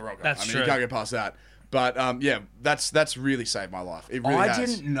 rom-coms are rom-com. That's I mean, true. you can't get past that. But yeah, that's really saved my life. It really I has.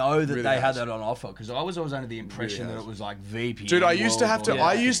 didn't know that Really they had has. that on offer because I was always under the impression that it was like VPN. Dude, I used to World have to. or I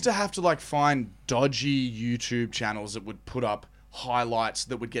something. used to have to like find dodgy YouTube channels that would put up highlights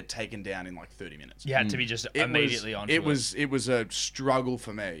that would get taken down in like 30 minutes. You had to be just immediately on. It was a struggle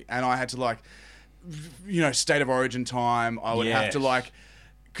for me, and I had to like, state of origin time. I would have to Yes. like,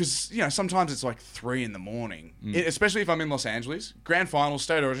 because sometimes it's like 3 a.m, especially if I'm in Los Angeles. Grand final,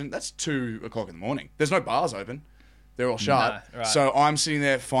 state of origin. That's 2 o'clock in the morning. There's no bars open. They're all shut. No, right. So I'm sitting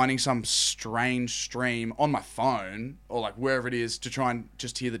there finding some strange stream on my phone or like wherever it is to try and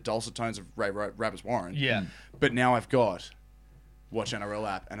just hear the dulcet tones of Ray Rabbits Warren. Yeah. But now I've got Watch NRL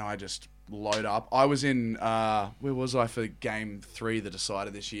app and I just load up. I was in, where was I for game 3 that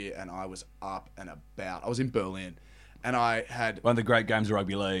decided this year, and I was up and about. I was in Berlin and I had One of the great games of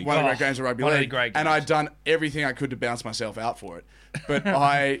rugby league. one of the great games of rugby one of the league, great and games. I'd done everything I could to bounce myself out for it. But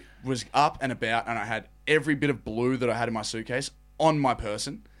I was up and about, and I had every bit of blue that I had in my suitcase on my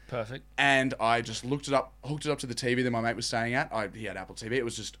person, Perfect. and I just hooked it up to the TV that my mate was staying at. He had Apple TV.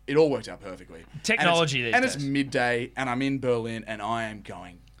 It all worked out perfectly. Technology these and days. it's midday, and I'm in Berlin, and I am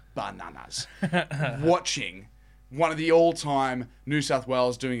going bananas watching one of the all-time New South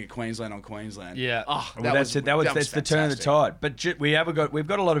Wales doing a Queensland on Queensland. Yeah. Oh, Well, that's it. That's the turn of the fantastic. tide. But we've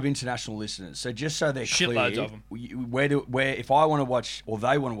got a lot of international listeners. So just so they're Shitloads clear, of 'em. where if I want to watch or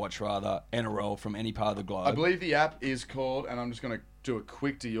they want to watch rather NRL from any part of the globe, I believe the app is called, and I'm just going to do a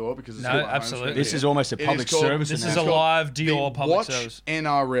quick Dior because it's No, on my home absolutely. screen this here. is almost a It is public called- service. This is announcement. a live the Dior public Watch service.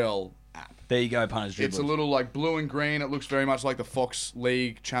 NRL app. There you go, punters. It's a dribblers. little like blue and green. It looks very much like the Fox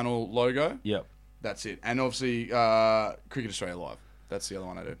League channel logo. Yep. That's it. And obviously, Cricket Australia Live. That's the other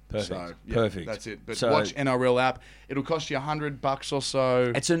one I do. Perfect. So, yeah, Perfect. That's it. But So- watch NRL app. It'll cost you $100 or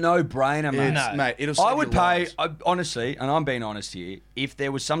so. It's a no-brainer, mate. No. Mate, it'll save I would your pay, lives. honestly, and I'm being honest here, if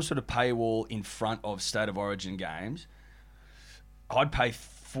there was some sort of paywall in front of State of Origin games, I'd pay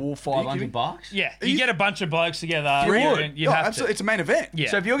 $400-500. Yeah, you get a bunch of blokes together. You would. You'd Yeah, have absolutely. to. It's a main event. Yeah.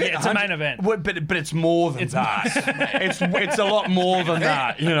 So if you're getting it's a 100 main event. but it's more than that. it's a lot more than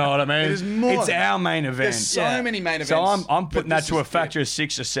that. You know what I mean? It is more It's than our main event. There's so many main events. So I'm but putting that this to a is factor it. of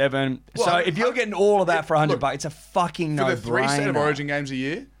 6 or 7. Well, so if you're getting all of that for $100, look, it's a fucking For no-brainer. the 3 State of Origin games a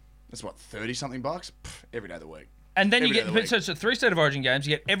year, that's what, $30-something bucks? Every day of the week. And then you Every day get of the week. so it's 3 State of Origin games.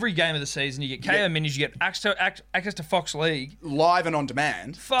 You get every game of the season. You get KO minis. You get access to Fox League. Live and on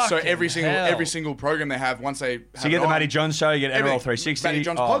demand. So Fucking every hell. single program they have, once they have So you get it the on, Matty Johns show, you get everything. NRL 360. Matty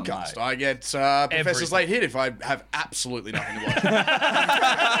John's Oh, podcast. mate. I get Professor's Everything. Late Hit if I have absolutely nothing to watch.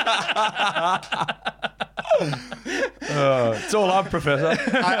 It's all up, Professor.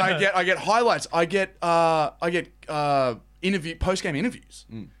 I get highlights. I get post game interviews.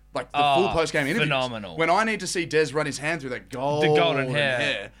 Like the full post game interviews. phenomenal. When I need to see Des run his hand through that golden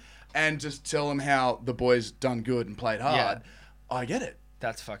hair. and just tell him how the boys done good and played hard, Yeah. I get it.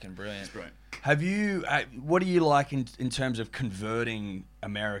 That's fucking brilliant. Brilliant. Have you? What do you like in terms of converting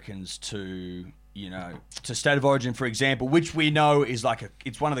Americans to to State of Origin, for example, which we know is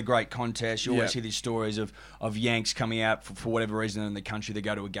it's one of the great contests. You always Yeah. hear these stories of Yanks coming out for whatever reason in the country. They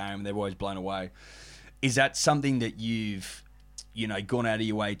go to a game and they're always blown away. Is that something that you've gone out of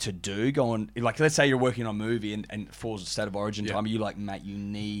your way to do? Let's say you're working on a movie and it falls at State of Origin time. Are you like, mate, you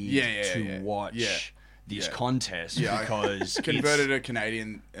need to watch these contests because Converted a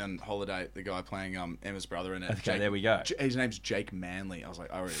Canadian on holiday, the guy playing Emma's brother in it. Okay, there we go. His name's Jake Manley. I was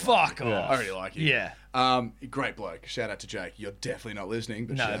like, I already Fuck like you. off. I already like you. Yeah. Great bloke. Shout out to Jake. You're definitely not listening.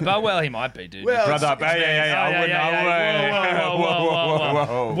 But No, shout out. but well, he might be, dude. Well, Brother, it's-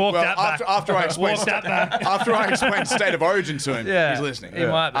 Whoa. Walk Well, that back. after I explained Walk that back. after I explained State of Origin to him, Yeah, he's listening. he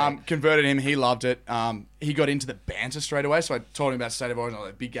might be. Converted him. He loved it. He got into the banter straight away. So I told him about State of Origin,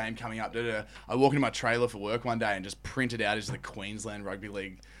 like, big game coming up. I walked into my trailer for work one day and just printed out the Queensland Rugby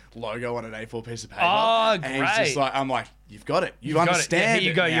League logo on an A4 piece of paper. Oh, And he's just great. like, I'm like, you've got it. You got it. understand Yeah, here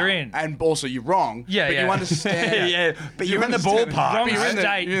you it go, now. you're in. And also, you're wrong. Yeah, but yeah. you understand. yeah, but you're in the understand it. ballpark. Wrong But you're in the-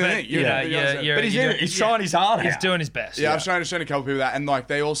 state, you're in but it. you know, you're But he's you're- trying his heart He's out. doing his best. Yeah, I've shown a couple people that, and like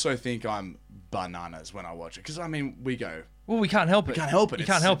they also think I'm bananas when I watch it because I mean we go. Well, we can't help it. can't help it. You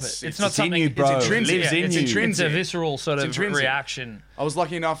can't It's- help it's- it. It's it's not in something. you, bro. It's intrinsic. It lives in it's you. It's a Intrinsic. visceral sort It's of intrinsic. reaction. I was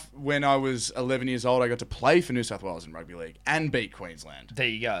lucky enough when I was 11 years old, I got to play for New South Wales in rugby league and beat Queensland. There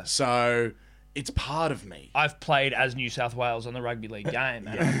you go. So it's part of me. I've played as New South Wales on the rugby league game,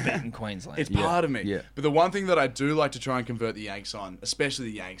 and I've beaten Queensland. It's part of me. yeah. But the one thing that I do like to try and convert the Yanks on, especially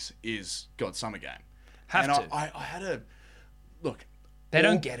the Yanks, is God's Summer Game. Have and to. I had a look. They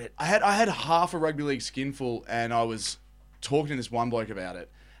don't get it. I had half a rugby league skinful, and I was talking to this one bloke about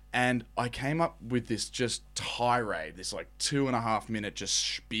it, and I came up with this just tirade, this like 2.5 minute just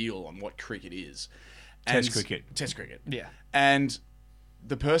spiel on what cricket is. Test cricket. Test cricket. Yeah. And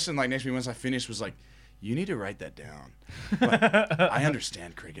the person like next to me once I finished was like, "You need to write that down." But I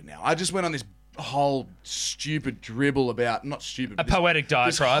understand cricket now. I just went on this whole stupid dribble about not stupid, A poetic this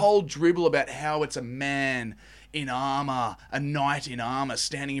diatribe. whole dribble about how it's a man in armor, a knight in armor,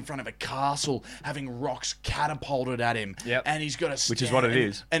 standing in front of a castle, having rocks catapulted at him, Yep. and he's got to stand, Which is what it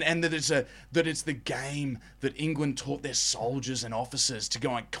is. and that it's the game that England taught their soldiers and officers to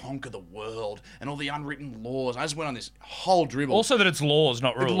go and conquer the world, and all the unwritten laws. I just went on this whole dribble. Also, that it's laws,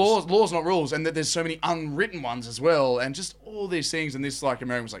 not rules. Laws, not rules, and that there's so many unwritten ones as well, and just all these things. And this like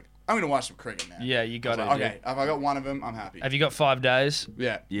American was like, I'm going to watch some cricket now. Yeah, you got I was it. like, okay, if I got one of them, I'm happy. Have you got 5 days?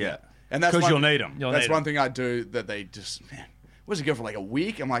 Yeah, Yeah. and that's 'Cause one- you'll need 'em. You'll That's need one 'em. thing I do that they just man. What does it go for like a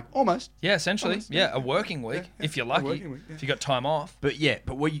week? I'm like almost. Yeah, essentially. Almost. Yeah, a working week, Yeah, if you're a lucky. working week, yeah. If you got time off. But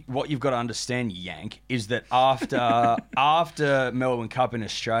what you've got to understand, Yank, is that after Melbourne Cup in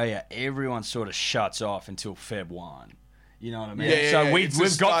Australia, everyone sort of shuts off until Feb 1. You know what I mean? Yeah, so yeah, we've it's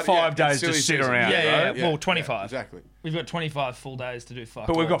the got start- yeah, 5 days it's to silly sit season. around. Yeah, right? yeah. Well, 25. exactly. We've got 25 full days to do fuck.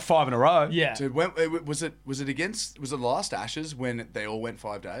 But we've all. got 5 in a row. Yeah. Dude, was it the last Ashes when they all went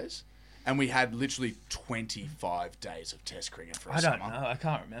 5 days, and we had literally 25 days of Test cricket for a I don't summer? know. I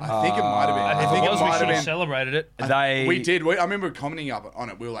can't remember. I think it might have been. I if think it it was, we might should have have been. celebrated it. We did. I remember commenting up on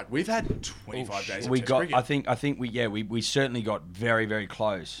it. We were like, we've had 25 days. We of Test got. cricket. I think we certainly got very, very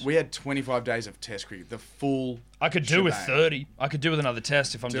close. We had 25 days of Test cricket. The full. I could do with shebang. 30. I could do with another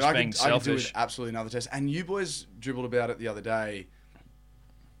test if I'm Dude, just I being could do with selfish. absolutely another test. And you boys dribbled about it the other day.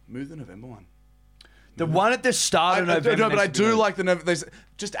 Move the November one. The one at the start of November. No, but I needs to be do moved. like the November.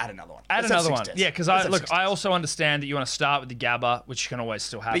 Just add another one. Add Let's have another 6 one. tests. Yeah, because Let's have 6 I tests. also understand that you want to start with the Gabba, which can always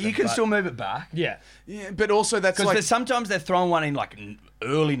still happen. But you can still move it back. Yeah. Yeah, but also that's Because like. sometimes they're throwing one in like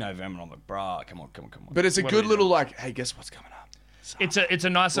early November. I'm like, bruh, come on. But it's a What are good we little like, hey, guess what's coming up? It's a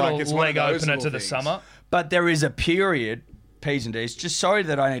nice Like, little it's one of leg those opener little to the things. summer. But there is a period, P's and D's. Just sorry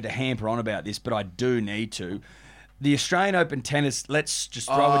that I need to hamper on about this, but I do need to. The Australian Open tennis. Let's just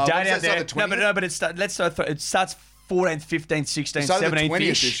throw a what's date that out there. start, the No, but it starts 14th, 15th, 16th, It started the 17th 20th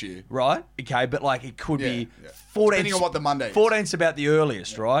ish, this year. right? Okay, but like it could Yeah, be yeah. 14th. Depending on what the Monday is. 14th's about the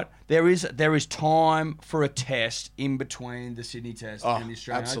earliest, right? There is time for a test in between the Sydney Test Oh, and the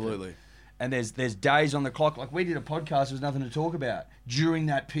Australian absolutely. Open. And there's days on the clock. Like we did a podcast, there was nothing to talk about during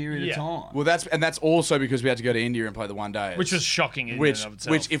that period Yeah. of time. Well, that's also because we had to go to India and play the one day. Which was shocking in which and of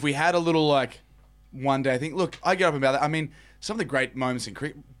itself. which if we had a little like one day thing. Look, I get up about that. I mean, some of the great moments in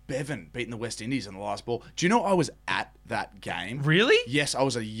cricket. Bevan beating the West Indies in the last ball. Do you know I was at that game? Really? Yes, I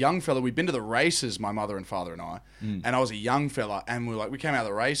was a young fella. We'd been to the races, my mother and father and I, and I was a young fella. And we came out of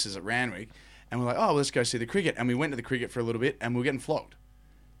the races at Randwick, and we're like, oh, well, let's go see the cricket. And we went to the cricket for a little bit, and we were getting flogged.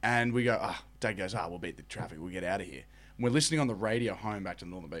 And we go, Dad goes, we'll beat the traffic. We'll get out of here. And we're listening on the radio home back to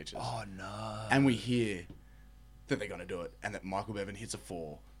the Northern Beaches. Oh, no. And we hear that they're going to do it, and that Michael Bevan hits a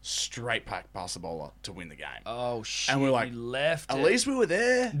 4 straight past the bowler to win the game. Oh, shit. And we're like, we left At it. least we were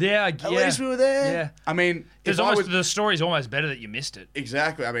there. Yeah, At least we were there. Yeah. I mean, There's if I almost, was- the story's almost better that you missed it.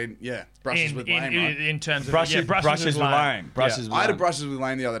 exactly. I mean, yeah, brushes with Lane, right? in terms of brushes with Lane. Brushes with I had a Lane. brushes with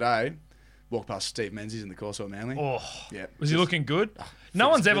Lane the other day. Walked past Steve Menzies in the course at Manly. Oh, Yeah. was he Just- looking good? No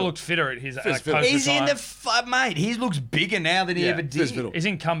fit one's as ever fiddle. looked fitter at his Fit as like, fiddle. He's in post-retire. the mate. He looks bigger now than he Yeah. ever Fit as did. fiddle. He's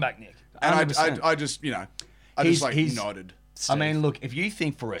in comeback, Nick. And 100%. I just, I just like He's- nodded. I mean, look, if you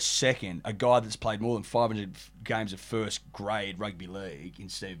think for a second a guy that's played more than 500 games of first grade rugby league in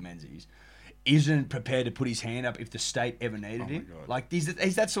Steve Menzies isn't prepared to put his hand up if the state ever needed him, God. like he's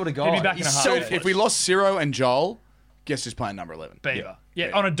that sort of guy. He'd be back in He's a heartbeat. selfless. If we lost Ciro and Joel, guess who's playing number 11? Beaver. Yeah,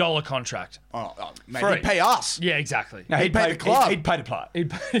 Yeah. on a $1 contract. Oh, mate, Free. he'd pay us. Yeah, exactly. No, he'd pay the club. He'd pay to play.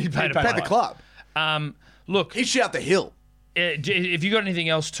 He'd pay to He'd pay the club. Look, He'd shout the hill. If you got anything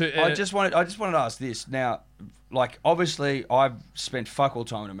else to, I just wanted to ask this now. Like, obviously, I've spent fuck all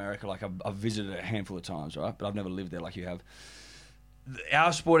time in America. Like, I've visited it a handful of times, right? But I've never lived there like you have.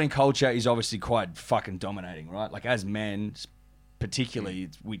 Our sporting culture is obviously quite fucking dominating, right? Like, as men, particularly,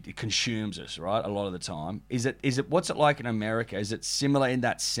 it consumes us, right? A lot of the time. Is it? What's it like in America? Is it similar in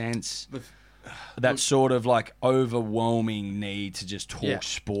that sense? That sort of like overwhelming need to just talk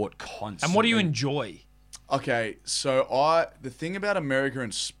sport constantly. and what do you enjoy? Okay, so the thing about America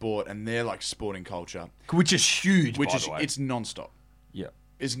and sport and their like sporting culture, Which is huge, which by is the way. it's nonstop. Yeah.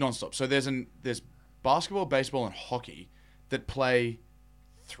 It's nonstop. So there's basketball, baseball, and hockey that play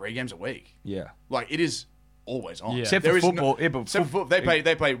 3 games a week. Yeah. Like it is always on. Yeah. Except There for is no- football. Yeah, but Except for football,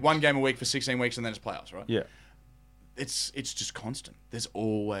 they play 1 game a week for 16 weeks and then it's playoffs, right? Yeah. It's just constant. There's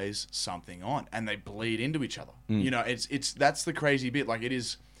always something on, and they bleed into each other. You know, it's that's the crazy bit. Like it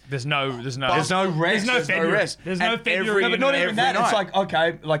is. There's no There's no There's rest. no There's no February. rest. There's no And February. every- No, but not even every that. It's night. like,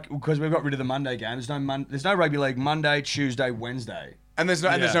 okay, like, because we've got rid of the Monday game. There's no rugby league Monday, Tuesday, Wednesday. And there's no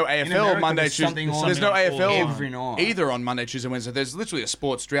In AFL America, Monday, there's Tuesday. something on There's no AFL every night. either on Monday, Tuesday, Wednesday. There's literally a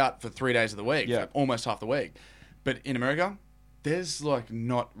sports drought for 3 days of the week, Yeah. for almost half the week. But in America, there's like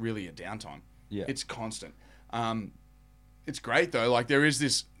not really a downtime. Yeah. It's constant. It's great though. Like there is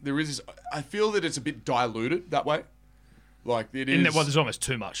this. I feel that it's a bit diluted that way. Like it is. There's almost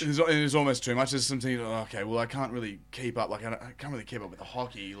too much. It is almost too much. There's some things. Okay, well, I can't really keep up. Like I can't really keep up with the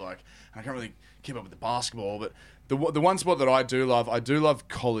hockey. Like I can't really keep up with the basketball. But the one sport that I do love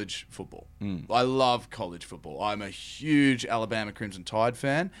college football. I love college football. I'm a huge Alabama Crimson Tide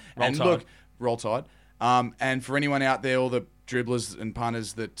fan. Roll Tide. Roll Tide. And for anyone out there, all the dribblers and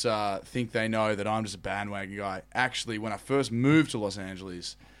punters that think they know that I'm just a bandwagon guy. Actually, when I first moved to Los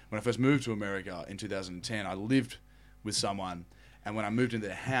Angeles, when I first moved to America in 2010, I lived with someone, and when I moved into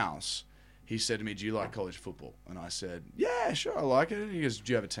their house, he said to me, "Do you like college football?" And I said, "Yeah, sure, I like it." He goes,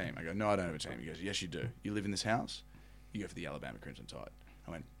 "Do you have a team?" I go, "No, I don't have a team." He goes, "Yes, you do. You live in this house. You go for the Alabama Crimson Tide."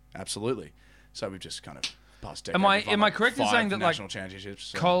 I went, "Absolutely." So we've just kind of passed decades. Am I- we've won, am I like, correct in 5 saying that, like, national championships?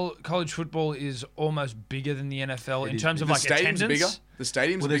 So. College football is almost bigger than the NFL in terms of The like stadium's attendance. bigger. The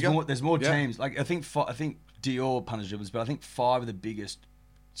stadium's Well, bigger. there's more Yeah. teams. Like, I think Dior punters dribblers, but I think 5 of the biggest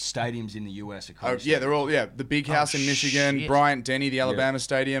stadiums in the US are Oh, college. yeah, they're all the Big House in Michigan, shit. Bryant Denny, the Alabama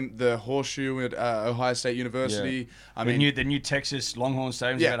Stadium, the Horseshoe at Ohio State University. I mean, the new Texas Longhorn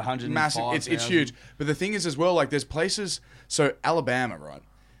Stadium's about 105. massive. It's huge. But the thing is, as well, like there's places. So Alabama, right?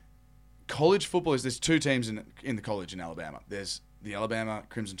 College football there's 2 teams in the college in Alabama. There's the Alabama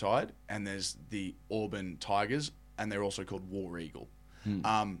Crimson Tide and there's the Auburn Tigers, and they're also called War Eagle.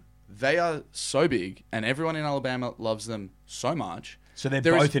 They are so big, and everyone in Alabama loves them so much. So they're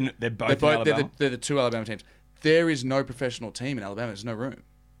There both is- in Alabama. They're the 2 Alabama teams. There is no professional team in Alabama. There's no room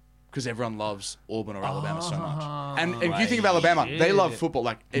because everyone loves Auburn or Alabama so much. And if you think of Alabama, they love football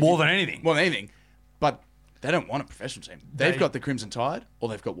like More than anything. More than anything, but they don't want a professional team. They've They- got the Crimson Tide or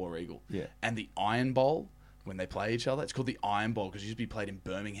they've got War Eagle. Yeah. And the Iron Bowl, when they play each other, it's called the Iron Bowl because it used to be played in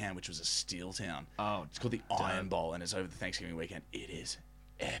Birmingham, which was a steel town. Oh, It's called the Iron Bowl, and it's over the Thanksgiving weekend. It is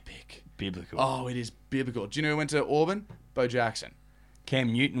epic. biblical. Oh, it is biblical. Do you know who went to Auburn? Bo Jackson.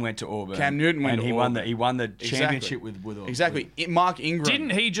 Cam Newton went to Auburn. Cam Newton went and to he Auburn. won the Exactly. championship with Auburn. Exactly. Mark Ingram. Didn't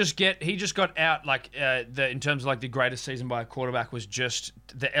he just got out like in terms of like the greatest season by a quarterback was just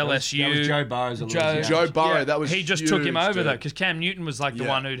the LSU. That was Joe Burrow's Louisiana. Joe Burrow, Yeah, that was he just took him huge, over dude. though because Cam Newton was like the Yeah.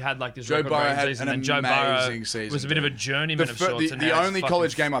 one who'd had like this Joe Burrow record-breaking had season, an and Joe Burrow amazing season, was a bit of a dude. journeyman of sorts. and The now he's only fucking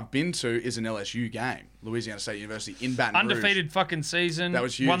college game I've been to is an LSU game, Louisiana State University in Baton Rouge. undefeated fucking season. That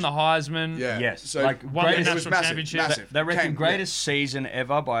was huge. Won the Heisman. Yeah. Yes. So Like, Won the greatest- it was national massive, championship. massive. They reckon Came- greatest season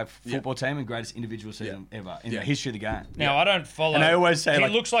ever by a football team and greatest individual season ever in Yeah. the history of the game. Now I don't follow. And I always say, he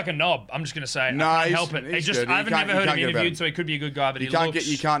like- looks like a knob. I'm just gonna say. No, I can't he's- help it. he's It just good. I You haven't can't- never you heard him can't get about interviewed, him. so he could be a good guy. But You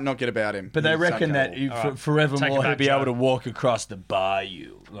he can't not get about him. But they He's reckon that uncountable. he, Take it forevermore he'll back, be Joe. able to walk across the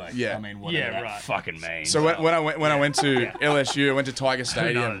bayou. Like, Yeah. I mean, whatever Yeah, that right. fucking means. So when I went to LSU, I went to Tiger Who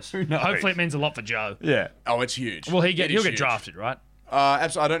Stadium. knows? Who knows? Hopefully it means a lot for Joe. Yeah. Oh, it's huge. Well, It he'll is get huge. drafted, right?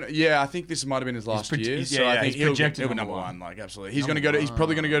 Absolutely. I don't. Yeah, I think this might have been his last year. yeah, So I yeah, think he's he'll projected be number number one. one. Like absolutely, he's going to go to. He's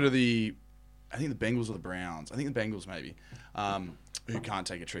probably going to go to the. I think the Bengals or the Browns. I think the Bengals maybe. Who can't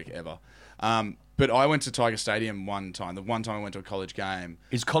take a trick ever. But I went to Tiger Stadium one time. The one time I went to a college game.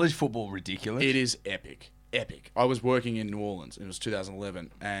 Is college football ridiculous? It is epic. Epic. I was working in New Orleans. It was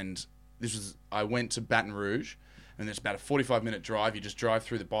 2011, and I went to Baton Rouge, and there's about a 45-minute drive. You just drive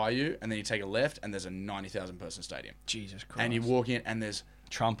through the bayou, and then you take a left, and there's a 90,000 person stadium. Jesus Christ. And you walk in, and there's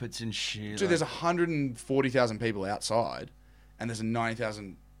Trumpets and shit. dude, there's 140,000 people outside, and there's a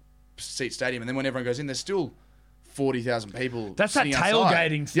 90,000 seat stadium. And then when everyone goes in, there's still 40,000 people. That's that sitting outside.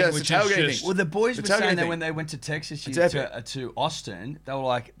 tailgating thing, Yeah, it's which the is tailgating just- thing. Well, the boys The were saying tailgating that thing. when they went to Texas It's to Austin, they were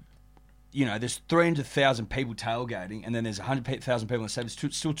like, there's 300,000 people tailgating, and then there's 100,000 people in the stadium.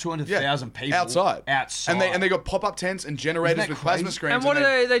 There's still 200,000 people outside. Outside, And they got pop-up tents and generators Isn't that with plasma crazy? screens. And what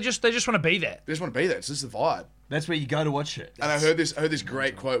do they just want to be there. They just want to be there. It's just the vibe. That's where you go to watch it. And I heard this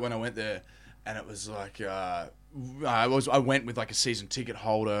great quote when I went there, and it was like, I went with like a season ticket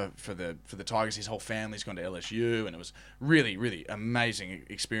holder for the Tigers. His whole family's gone to LSU, and it was really, really amazing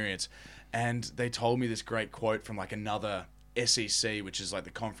experience. And they told me this great quote from like another SEC, which is like the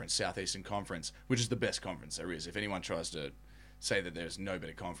conference, Southeastern Conference, which is the best conference there is. If anyone tries to say that there's no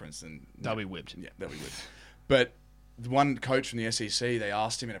better conference, then They'll be whipped. Yeah, they'll be whipped. But the one coach from the SEC, they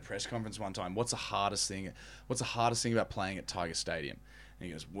asked him in a press conference one time, what's the hardest thing about playing at Tiger Stadium? And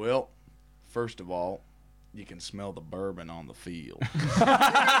he goes, well, first of all, you can smell the bourbon on the field.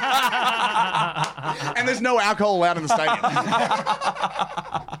 And there's no alcohol allowed in the stadium.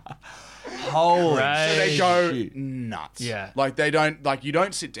 Holy Right. So they go shit. nuts. Yeah. Like you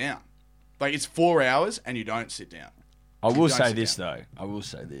don't sit down. Like it's 4 hours and you don't sit down. I will don't say sit this, down. though. I will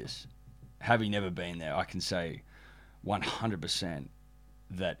say this. Having never been there, I can say 100%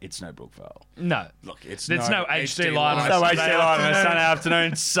 that it's no Brookvale. No. Look, it's There's no HD light on No Sunday HD light on a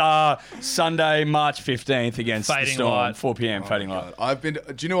afternoon. Sunday afternoon. Sunday, March 15th against the Fading Storm. light. 4 p.m. fading Oh my light. God. I've been.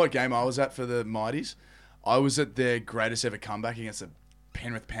 Do you know what game I was at for the Mighties? I was at their greatest ever comeback against the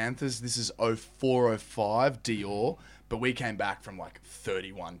Penrith Panthers. This is 04-05 Dior, but we came back from like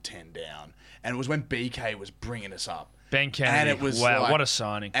 31-10 down, and it was when BK was bringing us up. Ben Kennedy. And it was wow, like- what a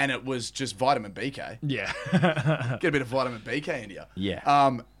signing. And it was just vitamin BK. Yeah. Get a bit of vitamin BK into you.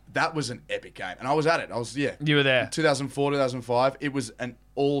 Yeah. That was an epic game, and I was at it. You were there. 2004, 2005. It was an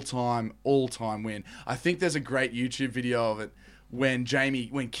all-time win. I think there's a great YouTube video of it when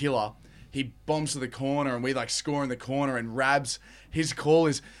Killer, he bombs to the corner and we like score in the corner, and Rabs, his call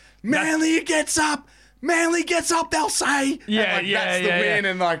is, Manly gets up, they'll say. Yeah, and, yeah, that's the yeah,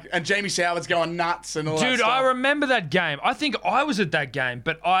 win, yeah. and Jamie Soward's going nuts and all that Dude, stuff. I remember that game. I think I was at that game,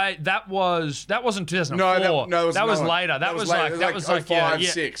 but that wasn't 2004. That was later. That was like 05, yeah.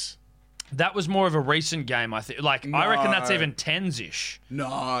 6. That was more of a recent game, I think. Like I reckon that's No. even 10s-ish.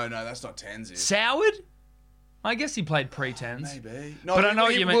 No, that's not Tenzi. Soward? I guess he played pre-10s. Maybe. No, But I know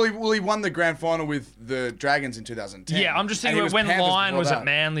what you mean. Well, he won the grand final with the Dragons in 2010. Yeah, I'm just And he thinking when Panthers Lyon before was that. at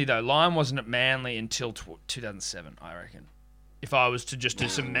Manly, though. Lyon wasn't at Manly until 2007, I reckon. If I was to just do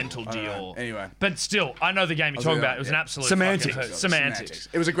some mental deal. Anyway. But still, I know the game you're talking about. It was an yeah. absolute Semantics. fucking semantics.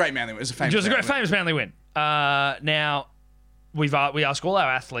 It was a great Manly win. It was a famous It was a great, Manly win. famous Manly win. Now, we ask all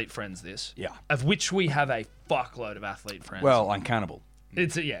our athlete friends this. Yeah. Of which we have a fuckload of athlete friends. Well, uncountable.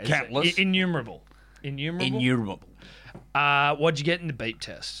 it's countless. Innumerable. Innumerable. What'd you get in the beep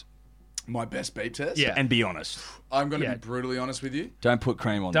test? My best beep test? Yeah. And be honest. I'm going to Yeah. be brutally honest with you. Don't put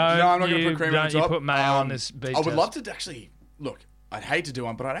cream on Don't this. No, I'm not going to you- put cream on don't the you top. put mayo on this beep I would test? love to actually... Look, I'd hate to do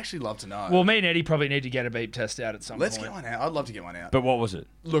one, but I'd actually love to know. Well, me and Eddie probably need to get a beep test out at some Let's point. get one out. I'd love to get one out. But what was it?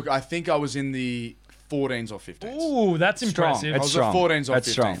 Look, I think I was in the 14s or 15s. Ooh, that's Strong. impressive. I It's was strong. at 14s or That's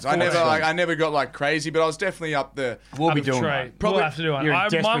 15s. strong. I never got like crazy, but I was definitely up there. We'll be Up doing trade. that. Probably- We'll have to do one. You're in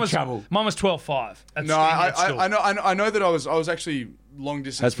desperate mine was trouble. 12.5. No, I know that I was actually long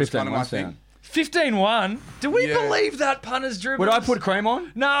distance. That's was 15 kind of my months thing. down. 15-1. Do we Yeah. believe that punters dribble? Would I put cream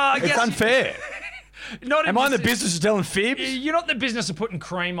on? No, I It's guess unfair. Not Am I in the business of telling fibs? You're not in the business of putting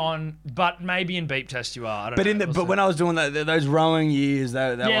cream on, but maybe in beep test you are. I don't But know. but when I was doing those rowing years, Yeah,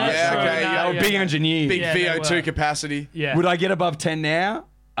 were that's true. they No, were yeah, big yeah. engineers. Big Yeah, they VO2 were. capacity. yeah. Would I get above 10 now?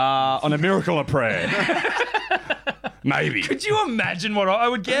 On a miracle of prayer. Maybe. Could you imagine what I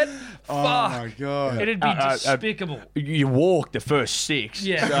would get? Oh Fuck. my god. It'd be despicable. You walk the first 6.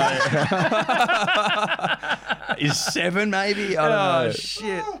 Yeah. Is 7 maybe? I don't Oh know.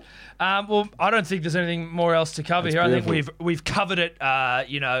 shit. Well, I don't think there's anything more else to cover here. I think beautiful. we've covered it.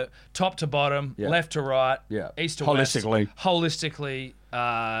 Top to bottom, Yeah. left to right, Yeah. east to Holistically. west. Holistically.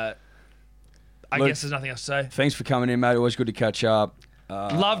 I Look- guess there's nothing else to say. Thanks for coming in, mate. Always good to catch up.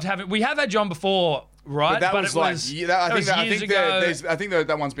 Loved having. We have had John before, right? But that was it like was, I that think was years ago. I think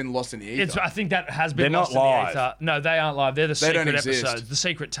that one's been lost in the ether. I think that has been They're lost not in live. the ether. No, they aren't live. They're the They don't secret exist. episodes, the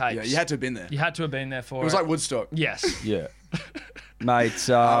secret tapes. Yeah, you had to have been there. You had to have been there for It was like Woodstock. Yes. Yeah. Mate,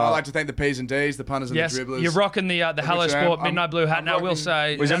 I'd like to thank the P's and D's, the punters and Yes, the dribblers. you're rocking the Hello which I am. Sport Midnight Blue hat. I'm Now, I will rocking-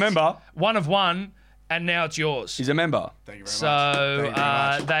 say Was he a that's member? one of one, and now it's yours. he's a member. Thank you very So much. Thank you very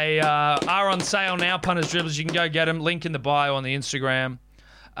much. they are on sale now, punters, dribblers. You can go get them. Link in the bio on the Instagram.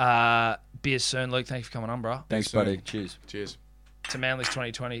 Beers soon, Luke. Thank you for coming on, bro. Thanks, soon. buddy. Cheers. Cheers. To Manly's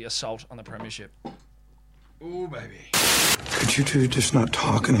 2020 assault on the premiership. Ooh, baby. Could you two just not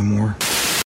talk anymore?